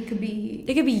like, and it could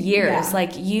be years.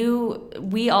 Like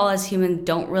we all as humans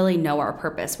don't really know our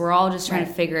purpose. We're all just trying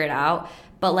to figure it out.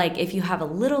 But like if you have a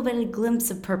little bit of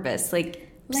glimpse of purpose, like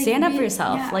stand up for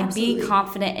yourself. Be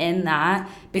confident in that,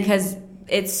 because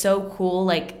it's so cool.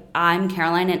 Like I'm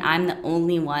Caroline and I'm the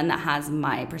only one that has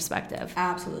my perspective.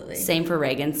 Absolutely. Same for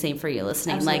Raegan, same for you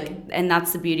listening. Absolutely. Like, and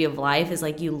that's the beauty of life, is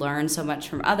like you learn so much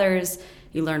from others,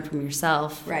 you learn from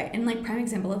yourself. Right. And like prime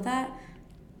example of that,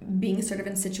 being assertive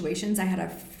in situations, I had a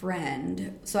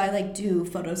friend, so I like do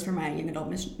photos for my young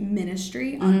adult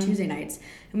ministry on Tuesday nights,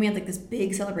 and we had like this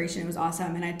big celebration. It was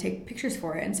awesome, and I'd take pictures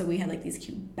for it, and so we had like these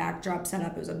cute backdrops set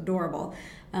up. It was adorable,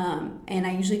 and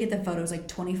I usually get the photos like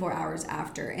 24 hours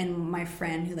after, and my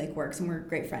friend who like works, and we're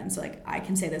great friends, so like I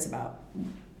can say this about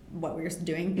what we were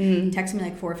doing, text me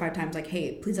like 4 or 5 times like,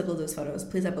 hey, please upload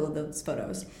those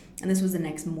photos, and this was the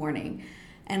next morning.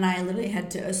 And I literally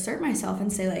had to assert myself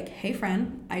and say like, hey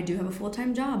friend, I do have a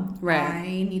full-time job. Right. I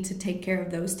need to take care of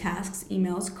those tasks,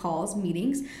 emails, calls,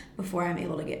 meetings before I'm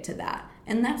able to get to that.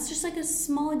 And that's just like a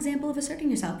small example of asserting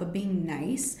yourself, but being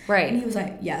nice. Right. And he was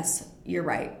like, yes, you're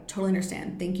right. Totally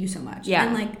understand. Thank you so much. Yeah.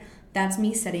 And like, that's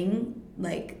me setting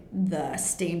like the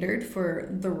standard for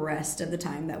the rest of the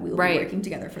time that we will be working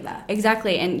together for that.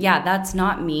 Exactly. And yeah, that's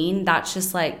not mean. That's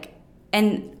just like,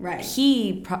 and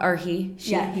he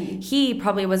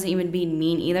probably wasn't even being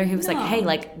mean either. He was like, hey,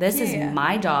 like, this is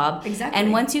my job. Exactly.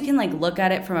 And once you can, like, look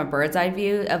at it from a bird's eye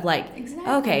view of, like,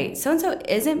 okay, so-and-so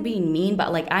isn't being mean,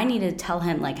 but, like, I need to tell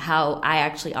him, like, how I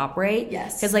actually operate.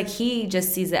 Yes. Because, like, he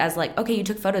just sees it as, like, okay, you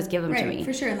took photos, give them to me.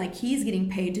 For sure. And, like, he's getting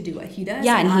paid to do what he does.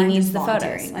 Yeah, and he needs the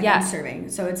photos. Like, I'm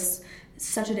serving. So it's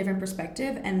such a different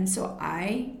perspective, and so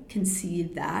I can see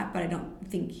that, but I don't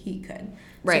think he could.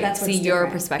 Right. So that's see your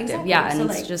perspective. Exactly. Yeah, and so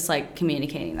it's like, just like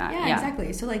communicating that. Yeah,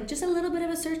 exactly. So like just a little bit of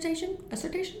assertion.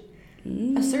 Assertion.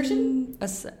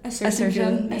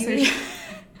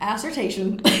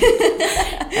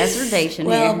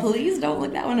 Well, please don't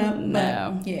look that one up.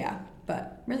 No. But, yeah,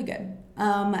 but really good.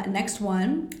 Next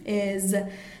one is,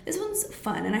 this one's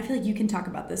fun, and I feel like you can talk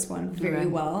about this one very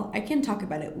well. I can talk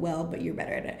about it well, but you're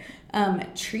better at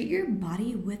it. Treat your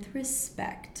body with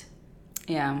respect.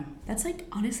 Yeah. That's like,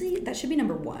 honestly, that should be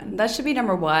number one. That should be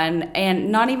number one.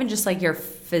 And not even just like your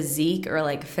physique or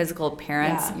like physical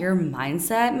appearance, your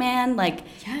mindset, man. Like,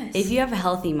 if you have a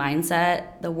healthy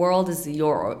mindset, the world is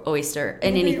your oyster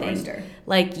in anything. Oyster.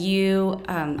 Like you,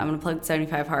 I'm going to plug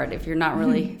 75 hard. If you're not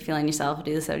really feeling yourself,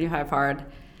 do the 75 hard.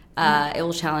 It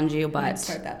will challenge you, but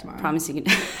start that tomorrow. Promise you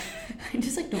can.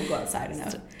 Just like don't go outside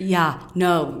enough. Yeah.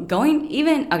 No. Don't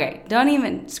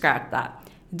even scratch that.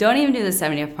 Don't even do the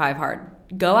 75 hard.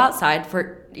 Go outside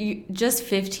for just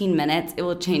 15 minutes. It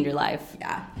will change your life.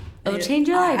 Yeah. It will change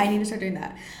your life. I need to start doing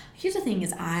that. Here's the thing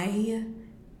is I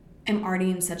am already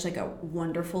in such like a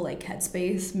wonderful like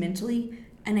headspace mentally,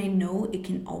 and I know it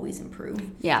can always improve.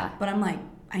 Yeah. But I'm like,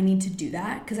 I need to do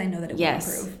that because I know that it will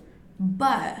improve.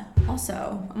 But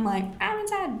also, I'm like, I'm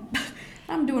inside.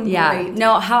 I'm doing great.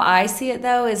 No, how I see it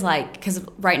though is like, because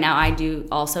right now I do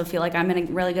also feel like I'm in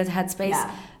a really good headspace.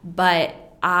 Yeah. But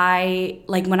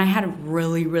when I had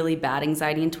really, really bad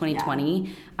anxiety in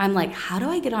 2020, I'm like, how do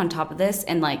I get on top of this?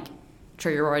 And like,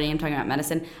 trigger warning, I'm talking about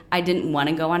medicine. I didn't want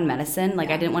to go on medicine.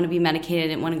 Like, I didn't want to be medicated. I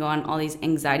didn't want to go on all these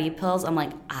anxiety pills. I'm like,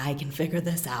 I can figure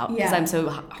this out because I'm so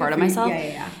hard on myself.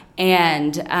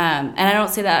 And I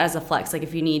don't say that as a flex. Like,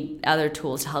 if you need other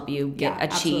tools to help you achieve.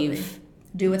 Absolutely.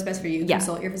 Do what's best for you.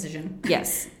 Consult your physician.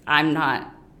 Yes. I'm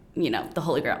not, the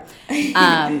holy grail.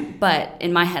 But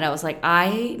in my head, I was like,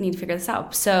 I need to figure this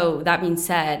out. So that being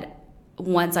said,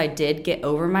 once I did get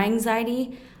over my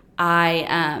anxiety,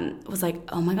 I was like,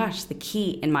 oh my gosh, the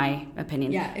key, in my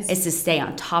opinion, is to stay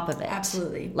on top of it.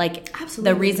 Absolutely.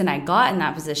 The reason I got in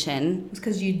that position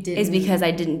is because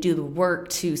I didn't do the work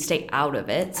to stay out of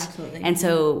it. Absolutely. And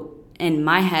so in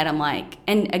my head, I'm like,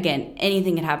 and again,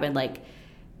 anything can happen, like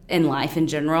in life in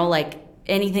general, like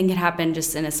anything could happen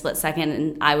just in a split second,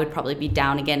 and I would probably be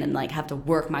down again and like have to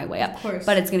work my way up. Of course.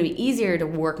 But it's going to be easier to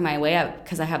work my way up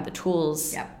because I have the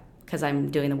tools. Yep. Because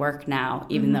I'm doing the work now,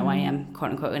 even though I am,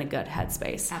 quote unquote, in a good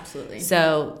headspace. Absolutely.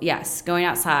 So, yes, going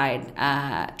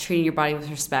outside, treating your body with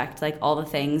respect, like all the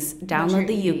things. Download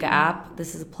the Yuka app.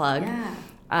 This is a plug. Yeah.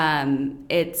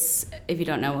 It's, if you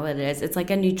don't know what it is, it's like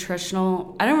a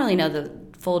nutritional, I don't really know the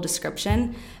full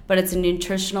description, but it's a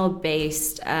nutritional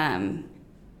based app,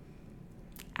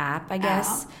 I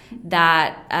guess,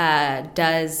 that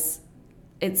does...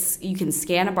 you can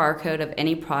scan a barcode of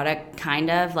any product, kind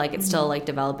of, like it's still like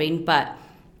developing, but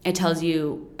it tells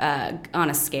you on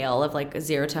a scale of like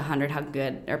 0 to 100 how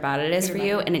good or bad it is for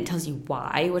you, and it tells you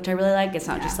why, which I really like. It's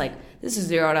not just like, this is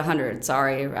 0 out of 100,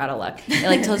 sorry, you're out of luck. It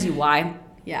like tells you why.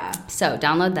 Yeah. So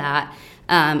download that.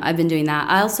 I've been doing that.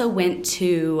 I also went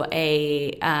to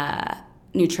a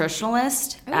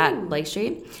nutritionalist at Lake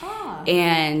Street.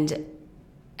 And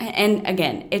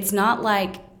again, it's not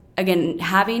like,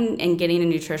 having and getting a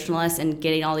nutritionalist and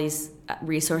getting all these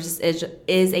resources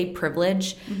is a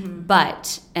privilege,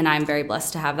 and I'm very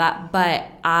blessed to have that. But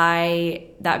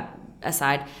that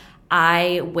aside,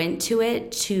 I went to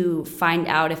it to find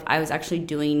out if I was actually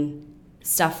doing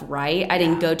stuff right. I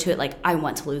didn't go to it like, I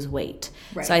want to lose weight.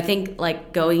 Right. So I think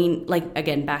like going, like,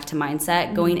 again, back to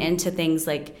mindset, going into things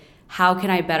like, how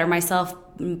can I better myself,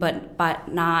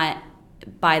 but not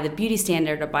by the beauty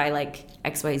standard or by like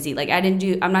XYZ. Like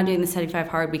I'm not doing the 75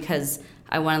 hard because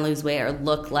I want to lose weight or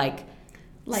look like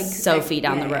Sophie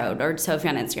down the road or Sophie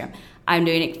on Instagram. I'm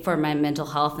doing it for my mental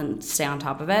health and stay on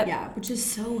top of it. Yeah, which is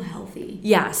so healthy.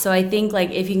 Yeah, so I think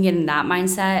like if you can get in that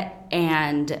mindset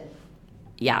and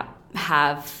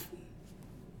have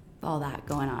all that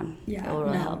going on, it will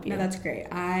really help you. No, that's great.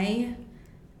 I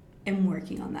am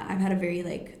working on that. I've had a very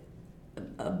like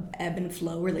a ebb and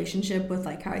flow relationship with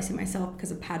like how I see myself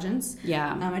because of pageants.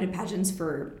 Yeah. I did pageants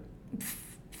for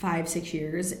 5-6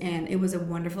 years, and it was a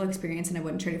wonderful experience, and I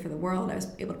wouldn't trade it for the world. I was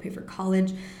able to pay for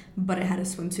college, but it had a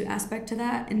swimsuit aspect to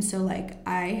that. And so like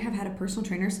I have had a personal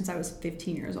trainer since I was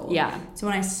 15 years old. Yeah. So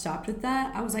when I stopped with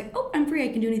that, I was like, oh, I'm free. I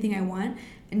can do anything I want,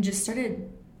 and just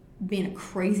started being a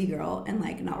crazy girl and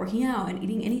like not working out and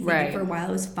eating anything. Right. And for a while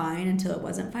it was fine until it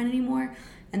wasn't fine anymore.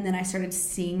 And then I started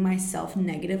seeing myself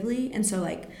negatively. And so,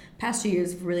 like, past 2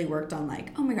 years really worked on,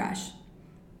 like, oh my gosh,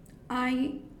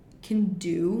 I can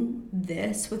do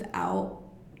this without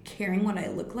caring what I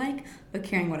look like, but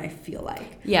caring what I feel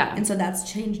like. Yeah. And so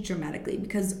that's changed dramatically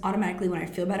because automatically when I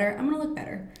feel better, I'm going to look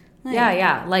better. Like,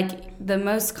 yeah. Like, the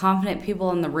most confident people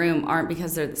in the room aren't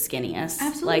because they're the skinniest.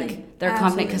 Absolutely. Like, they're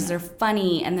confident because they're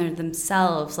funny and they're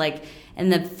themselves. Like,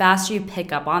 and the faster you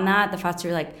pick up on that, the faster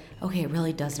you're like, okay, it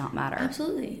really does not matter.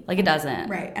 Absolutely. Like, it doesn't.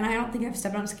 Right. And I don't think I've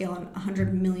stepped on a scale in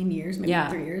 100 million years, maybe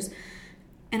 3 years.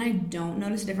 And I don't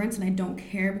notice a difference and I don't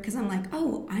care because I'm like,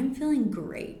 oh, I'm feeling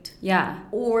great. Yeah.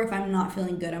 Or if I'm not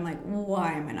feeling good, I'm like,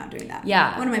 why am I not doing that?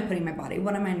 Yeah. What am I putting in my body?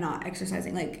 What am I not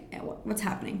exercising? Like, what's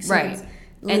happening? So right.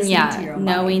 And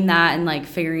knowing that and like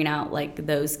figuring out like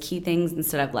those key things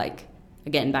instead of like,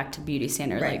 again, back to beauty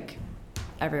standard, like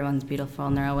everyone's beautiful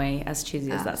in their own way, as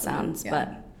cheesy as that sounds.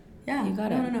 Yeah. But you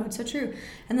got it. No, it's so true.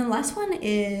 And then the last one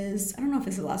is, I don't know if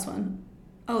this is the last one.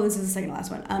 Oh, this is the second to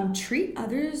last one. Treat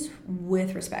others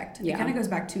with respect. It kind of goes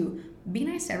back to be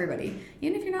nice to everybody.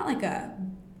 Even if you're not like a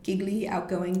giggly,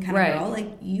 outgoing kind of girl, like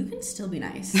you can still be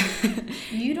nice.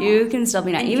 You can still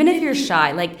be nice. Even if you're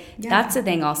shy. Like that's the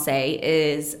thing I'll say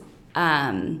is,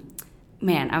 anyways,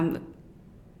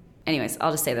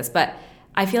 I'll just say this, but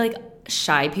I feel like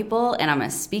shy people, and I'm going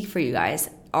to speak for you guys,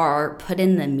 are put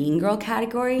in the mean girl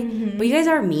category, but you guys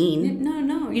are mean.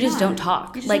 No, you just don't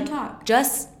talk. You just like, don't talk.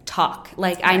 Just talk.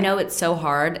 Like, I know it's so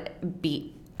hard.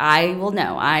 I will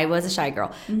know. I was a shy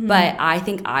girl. But I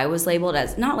think I was labeled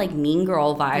as not like mean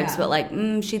girl vibes, but like,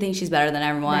 she thinks she's better than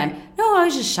everyone. Right. No, I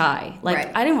was just shy.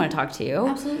 Like, I didn't want to talk to you.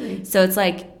 Absolutely. So it's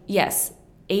like, yes,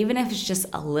 even if it's just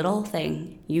a little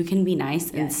thing, you can be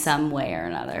nice in some way or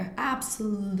another.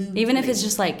 Absolutely. Even if it's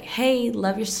just like, hey,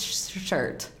 love your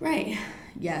shirt. Right.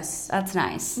 Yes. That's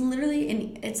nice. Literally,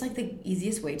 and it's like the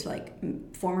easiest way to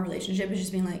like form a relationship is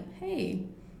just being like, hey,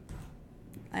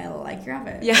 I like your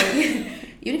outfit. Yeah. Like,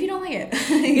 even if you don't like it.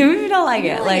 Even if you don't like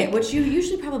it. Like, which you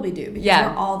usually probably do because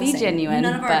we're all the same. Be genuine.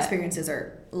 None of our experiences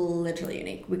are literally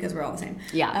unique because we're all the same.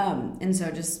 Yeah. And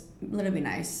so just let it be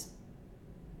nice.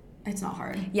 It's not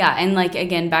hard. Yeah, and like,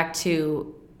 again, back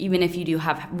to even if you do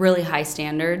have really high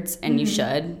standards, and you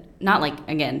should, not like,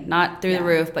 again, not through the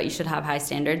roof, but you should have high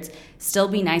standards, still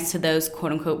be nice to those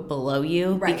quote-unquote below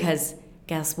you, because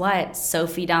guess what?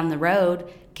 Sophie down the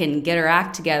road can get her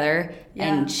act together,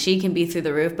 and she can be through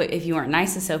the roof, but if you weren't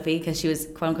nice to Sophie because she was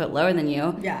quote-unquote lower than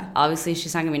you, obviously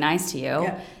she's not going to be nice to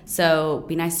you. So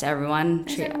be nice to everyone.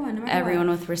 Treat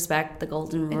everyone with respect, the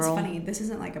golden rule. It's funny. This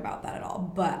isn't like about that at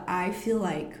all, but I feel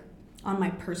like on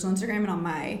my personal Instagram and on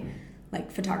my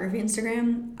like photography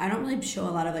Instagram, I don't really show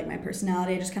a lot of like my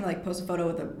personality. I just kind of like post a photo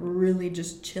with a really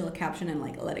just chill caption and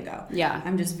like let it go. Yeah.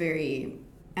 I'm just I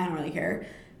don't really care.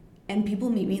 And people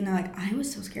meet me and they're like, I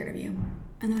was so scared of you.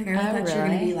 And they're like, I really thought you were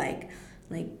going to be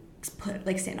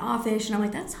like standoffish. And I'm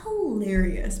like, that's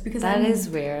hilarious because that is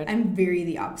weird. I'm very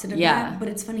the opposite of that. But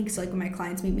it's funny because like when my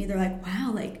clients meet me, they're like,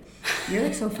 wow, like you're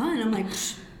like so fun. And I'm like,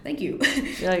 thank you.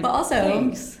 Like, but also,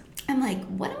 thanks. I'm like,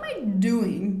 what am I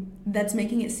doing that's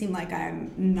making it seem like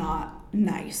I'm not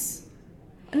nice?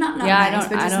 Not nice,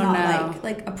 but just not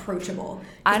like approachable.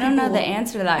 I don't know the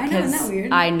answer to that because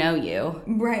I know you.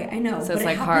 Right, I know. So it's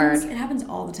like hard. It happens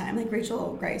all the time. Like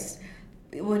Rachel Grice,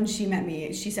 when she met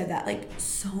me, she said that. Like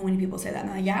so many people say that. And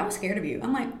they're like, yeah, I was scared of you.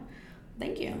 I'm like,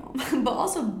 thank you. But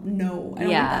also, no, I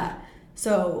don't want that.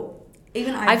 So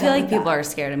even I feel like people are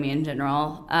scared of me in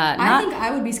general. I think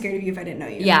I would be scared of you if I didn't know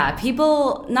you. Yeah,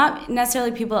 people, not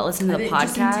necessarily people that listen to the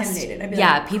podcast. Just intimidated. I'd be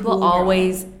like, people cool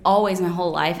always my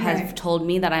whole life have told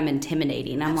me that I'm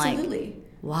intimidating. I'm like,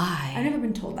 why? I've never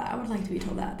been told that. I would like to be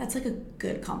told that. That's like a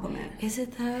good compliment. Is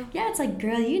it though? Yeah, it's like,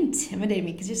 girl, you intimidate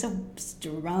me because you're so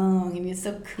strong and you're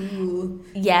so cool.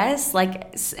 Yes,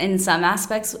 like in some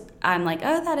aspects, I'm like,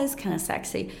 oh, that is kind of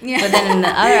sexy. Yeah. But then in the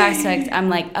other aspect, I'm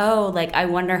like, oh, like I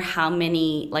wonder how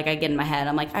many, like I get in my head,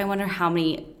 I'm like, I wonder how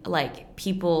many like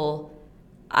people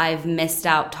I've missed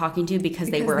out talking to because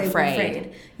they were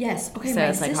afraid. Yes. Okay, so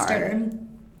my sister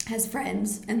has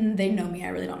friends and they know me. I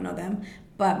really don't know them.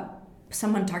 But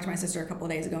someone talked to my sister a couple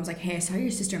of days ago and was like, hey, I saw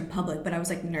your sister in public, but I was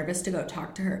like nervous to go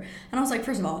talk to her. And I was like,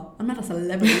 first of all, I'm not a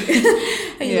celebrity.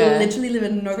 I literally live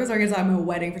in Northwest Arkansas. I'm a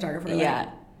wedding photographer. Yeah.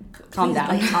 Like, calm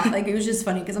down. Like it was just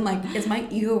funny because I'm like, is my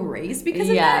ego raised because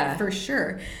of that? For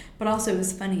sure. But also it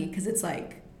was funny because it's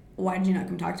like, why did you not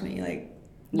come talk to me? Like,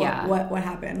 what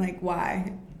happened? Like,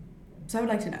 why? So I would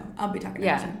like to know. I'll be talking to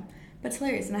her. But it's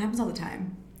hilarious and it happens all the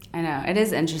time. I know. It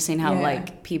is interesting how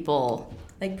like people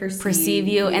like perceive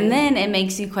you, and then it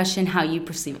makes you question how you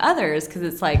perceive others because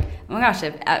it's like, oh my gosh,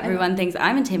 if everyone thinks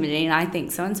I'm intimidating, I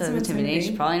think so and so is intimidating.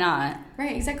 She's probably not.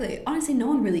 Right, exactly. Honestly, no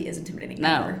one really is intimidating.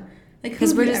 No, ever. Like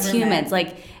because we're just humans.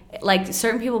 Like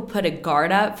certain people put a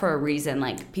guard up for a reason.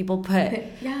 Like people put.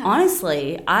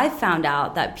 Honestly, I found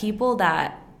out that people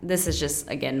that this is just,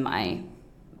 again, my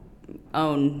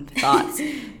own thoughts,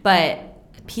 but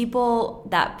people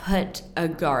that put a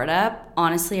guard up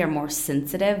honestly are more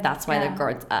sensitive. That's why their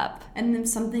guard's up. And then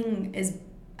something is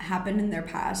happened in their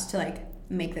past to like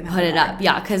make them put it up.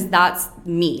 Yeah, because that's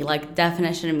me. Like,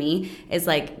 definition of me is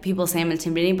like, people say I'm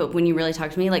intimidating, but when you really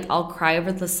talk to me, like, I'll cry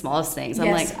over the smallest things.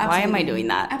 I'm like, absolutely. Why am I doing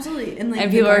that? Absolutely.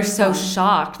 And people are so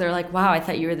shocked. They're like, wow, I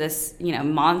thought you were this,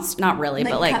 monster. Not really,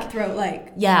 but like cutthroat,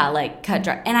 like, yeah, like cut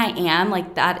dry. And I am,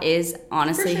 like, that is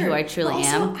honestly who I truly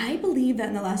am. I believe that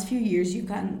in the last few years you've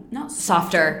gotten not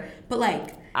softer, but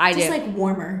like like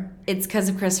warmer. It's because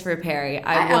of Christopher Perry.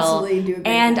 I will, absolutely do agree.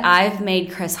 And I've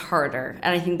made Chris harder.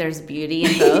 And I think there's beauty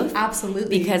in both.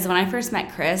 Absolutely. Because when I first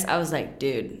met Chris, I was like,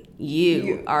 dude,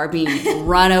 you are being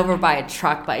run over by a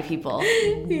truck by people.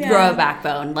 Grow a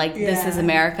backbone. Like, this is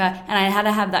America. And I had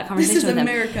to have that conversation with him.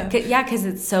 This is America. Yeah, because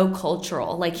it's so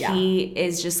cultural. Like, he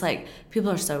is just like, people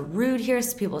are so rude here.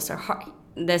 People are so hard.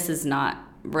 This is not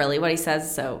really what he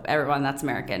says, so everyone that's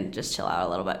American, just chill out a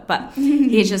little bit. But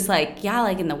he's just like,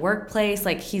 like in the workplace,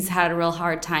 like he's had a real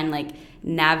hard time like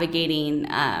navigating,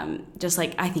 just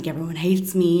like, I think everyone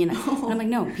hates me, and I'm like,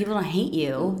 no, people don't hate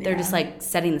you. They're just like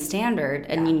setting the standard,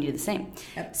 and you need to do the same.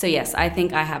 So yes, I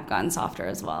think I have gotten softer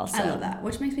as well. So I love that,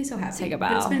 which makes me so happy. Take a bow.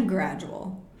 But it's been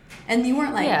gradual, and you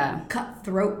weren't like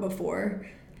cutthroat before.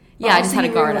 I just had a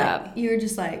guard up. You were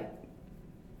just like,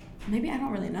 maybe I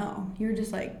don't really know. You were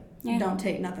just like, don't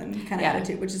take nothing kind of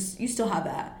attitude, which is, you still have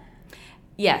that.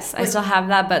 Yes, I still have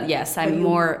that, but yes, I'm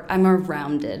more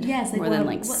rounded. Yes, more than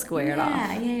like squared off.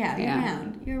 Yeah.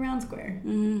 You're a round square.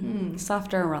 Mm-hmm.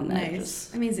 Softer around the edges.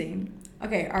 Amazing.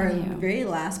 Okay, our very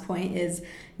last point is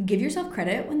give yourself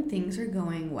credit when things are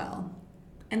going well.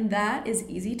 And that is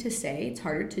easy to say. It's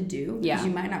harder to do because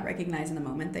you might not recognize in the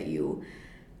moment that you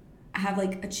have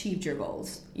like achieved your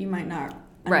goals. You might not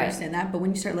understand that, but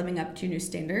when you start living up to your new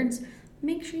standards,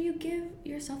 make sure you give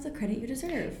yourself the credit you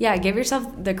deserve. Yeah, give yourself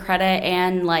the credit,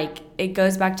 and like it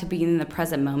goes back to being in the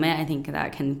present moment. I think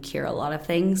that can cure a lot of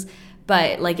things.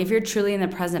 But like if you're truly in the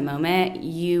present moment,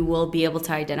 you will be able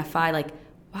to identify like,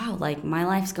 wow, like my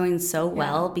life's going so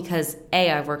well because A,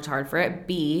 I've worked hard for it.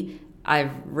 B, I've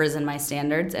risen my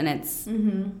standards, and it's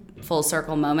full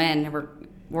circle moment, and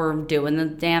we're doing the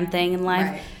damn thing in life.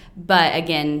 Right. But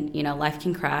again, life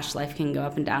can crash, life can go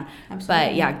up and down.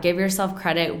 Absolutely. But give yourself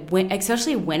credit,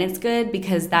 especially when it's good,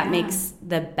 because that makes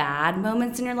the bad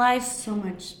moments in your life so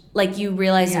much. Like you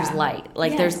realize there's light.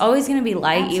 Like there's always going to be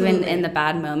light even in the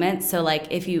bad moments. So like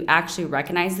if you actually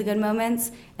recognize the good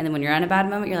moments, and then when you're in a bad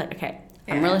moment, you're like, okay,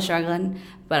 I'm really struggling,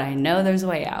 but I know there's a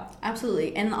way out.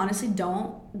 Absolutely. And honestly,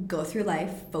 don't go through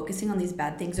life focusing on these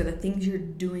bad things or the things you're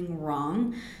doing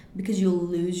wrong, because you'll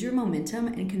lose your momentum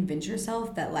and convince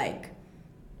yourself that like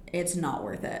it's not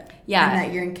worth it. Yeah. And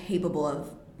that you're incapable of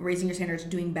raising your standards,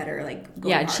 doing better, like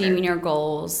going harder. Achieving your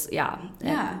goals. Yeah.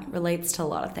 It relates to a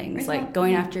lot of things. Like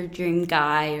going after your dream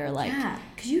guy, or like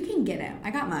because you can get him.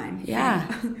 I got mine. Yeah.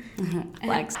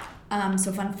 Flex.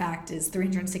 So fun fact is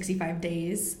 365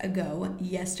 days ago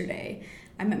yesterday,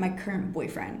 I met my current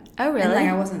boyfriend. Oh, really? And like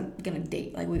I wasn't gonna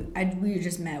date. Like we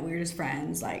just met. We were just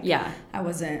friends. Like I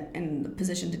wasn't in the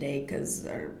position to date because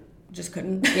I just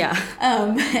couldn't. Yeah.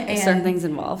 And certain things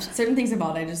involved.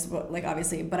 I just like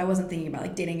obviously, but I wasn't thinking about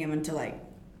like dating him until like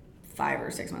 5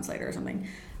 or 6 months later or something.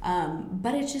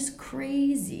 But it's just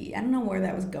crazy. I don't know where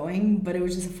that was going, but it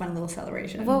was just a fun little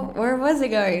celebration. Well, where was it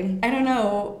going? I don't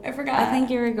know. I forgot. I think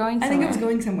you were going somewhere. I think I was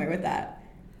going somewhere with that.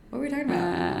 What were we talking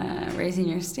about? Raising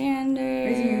your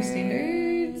standards.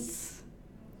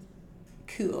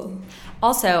 Cool.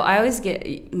 Also, I always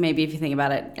get, maybe if you think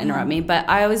about it, interrupt me, but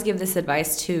I always give this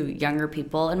advice to younger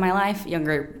people in my life,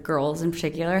 younger girls in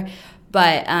particular.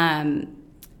 But I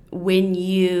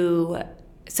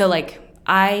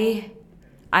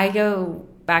go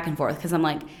back and forth because I'm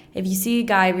like, if you see a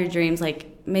guy of your dreams, like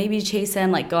maybe chase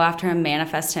him, like go after him,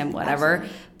 manifest him, whatever.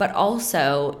 Absolutely. But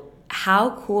also,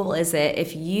 how cool is it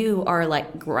if you are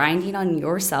like grinding on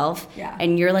yourself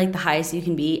and you're like the highest you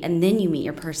can be, and then you meet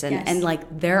your person and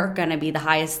like they're gonna be the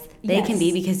highest they can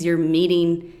be because you're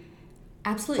meeting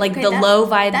like the low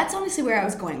vibe. That's honestly where I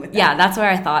was going with that. Yeah, that's where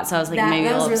I thought. So I was like, maybe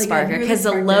it'll really spark her, because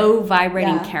the low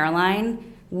vibrating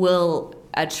Caroline will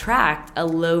attract a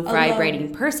low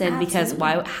vibrating person. Because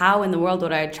how in the world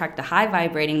would I attract a high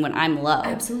vibrating when I'm low?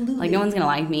 Absolutely. Like no one's gonna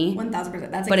like me.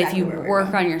 1000%. That's but if you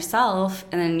work on yourself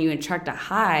and then you attract a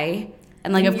high,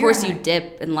 and like of course you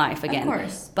dip in life again. Of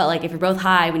course. But like if you're both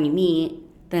high when you meet,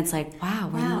 then it's like, wow,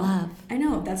 we're in love. I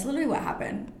know, that's literally what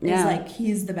happened. It's like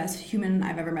he's the best human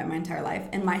I've ever met in my entire life,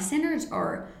 and my standards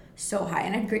are so high,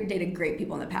 and I've dated great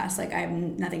people in the past. Like I have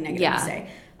nothing negative to say.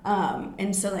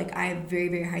 And so, like, I have very,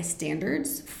 very high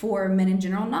standards for men in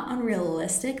general. Not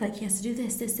unrealistic. Like, he has to do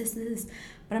this, this, this, this.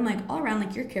 But I'm like, all around,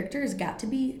 like, your character has got to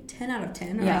be 10 out of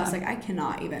 10. Or else, like, I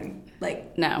cannot even,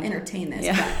 like, entertain this.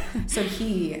 Yeah. But, so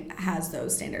he has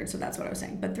those standards. So that's what I was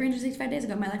saying. But 365 days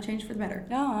ago, my life changed for the better.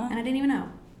 Aww. And I didn't even know.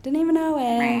 Didn't even know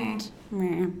it.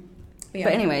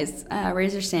 But anyways,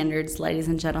 raise your standards, ladies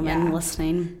and gentlemen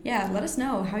listening. Yeah, let us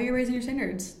know how you're raising your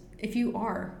standards. If you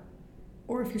are.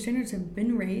 Or if your standards have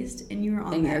been raised and you're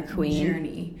on that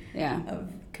journey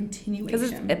of continuation. Because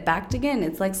it's backed again.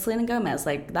 It's like Selena Gomez.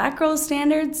 Like, that girl's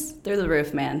standards, through the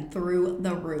roof, man. Through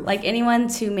the roof. Like, anyone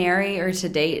to marry or to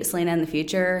date Selena in the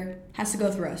future has to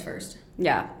go through us first.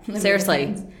 Yeah.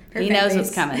 Seriously. He knows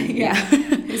what's coming. Yeah.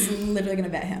 He's literally going to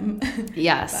vet him.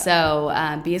 Yeah. So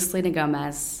be a Selena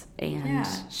Gomez and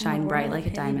shine bright like a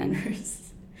diamond.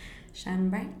 Shine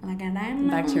bright like a diamond.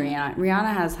 Back to Rihanna.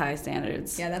 Rihanna has high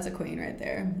standards. Yeah, that's a queen right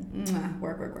there. Mwah.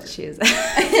 Work. She is.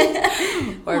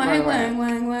 work.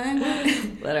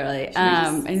 Literally.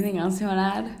 Anything else you want to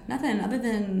add? Nothing other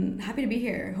than happy to be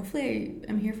here. Hopefully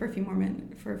I'm here for a few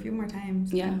more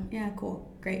times. Yeah. Yeah, cool.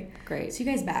 Great. See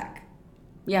you guys back.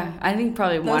 Yeah, I think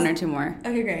probably one or two more.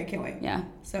 Okay, great. I can't wait. Yeah.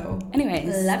 So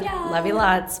anyways. Love y'all. Love you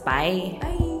lots. Bye.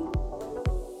 Bye.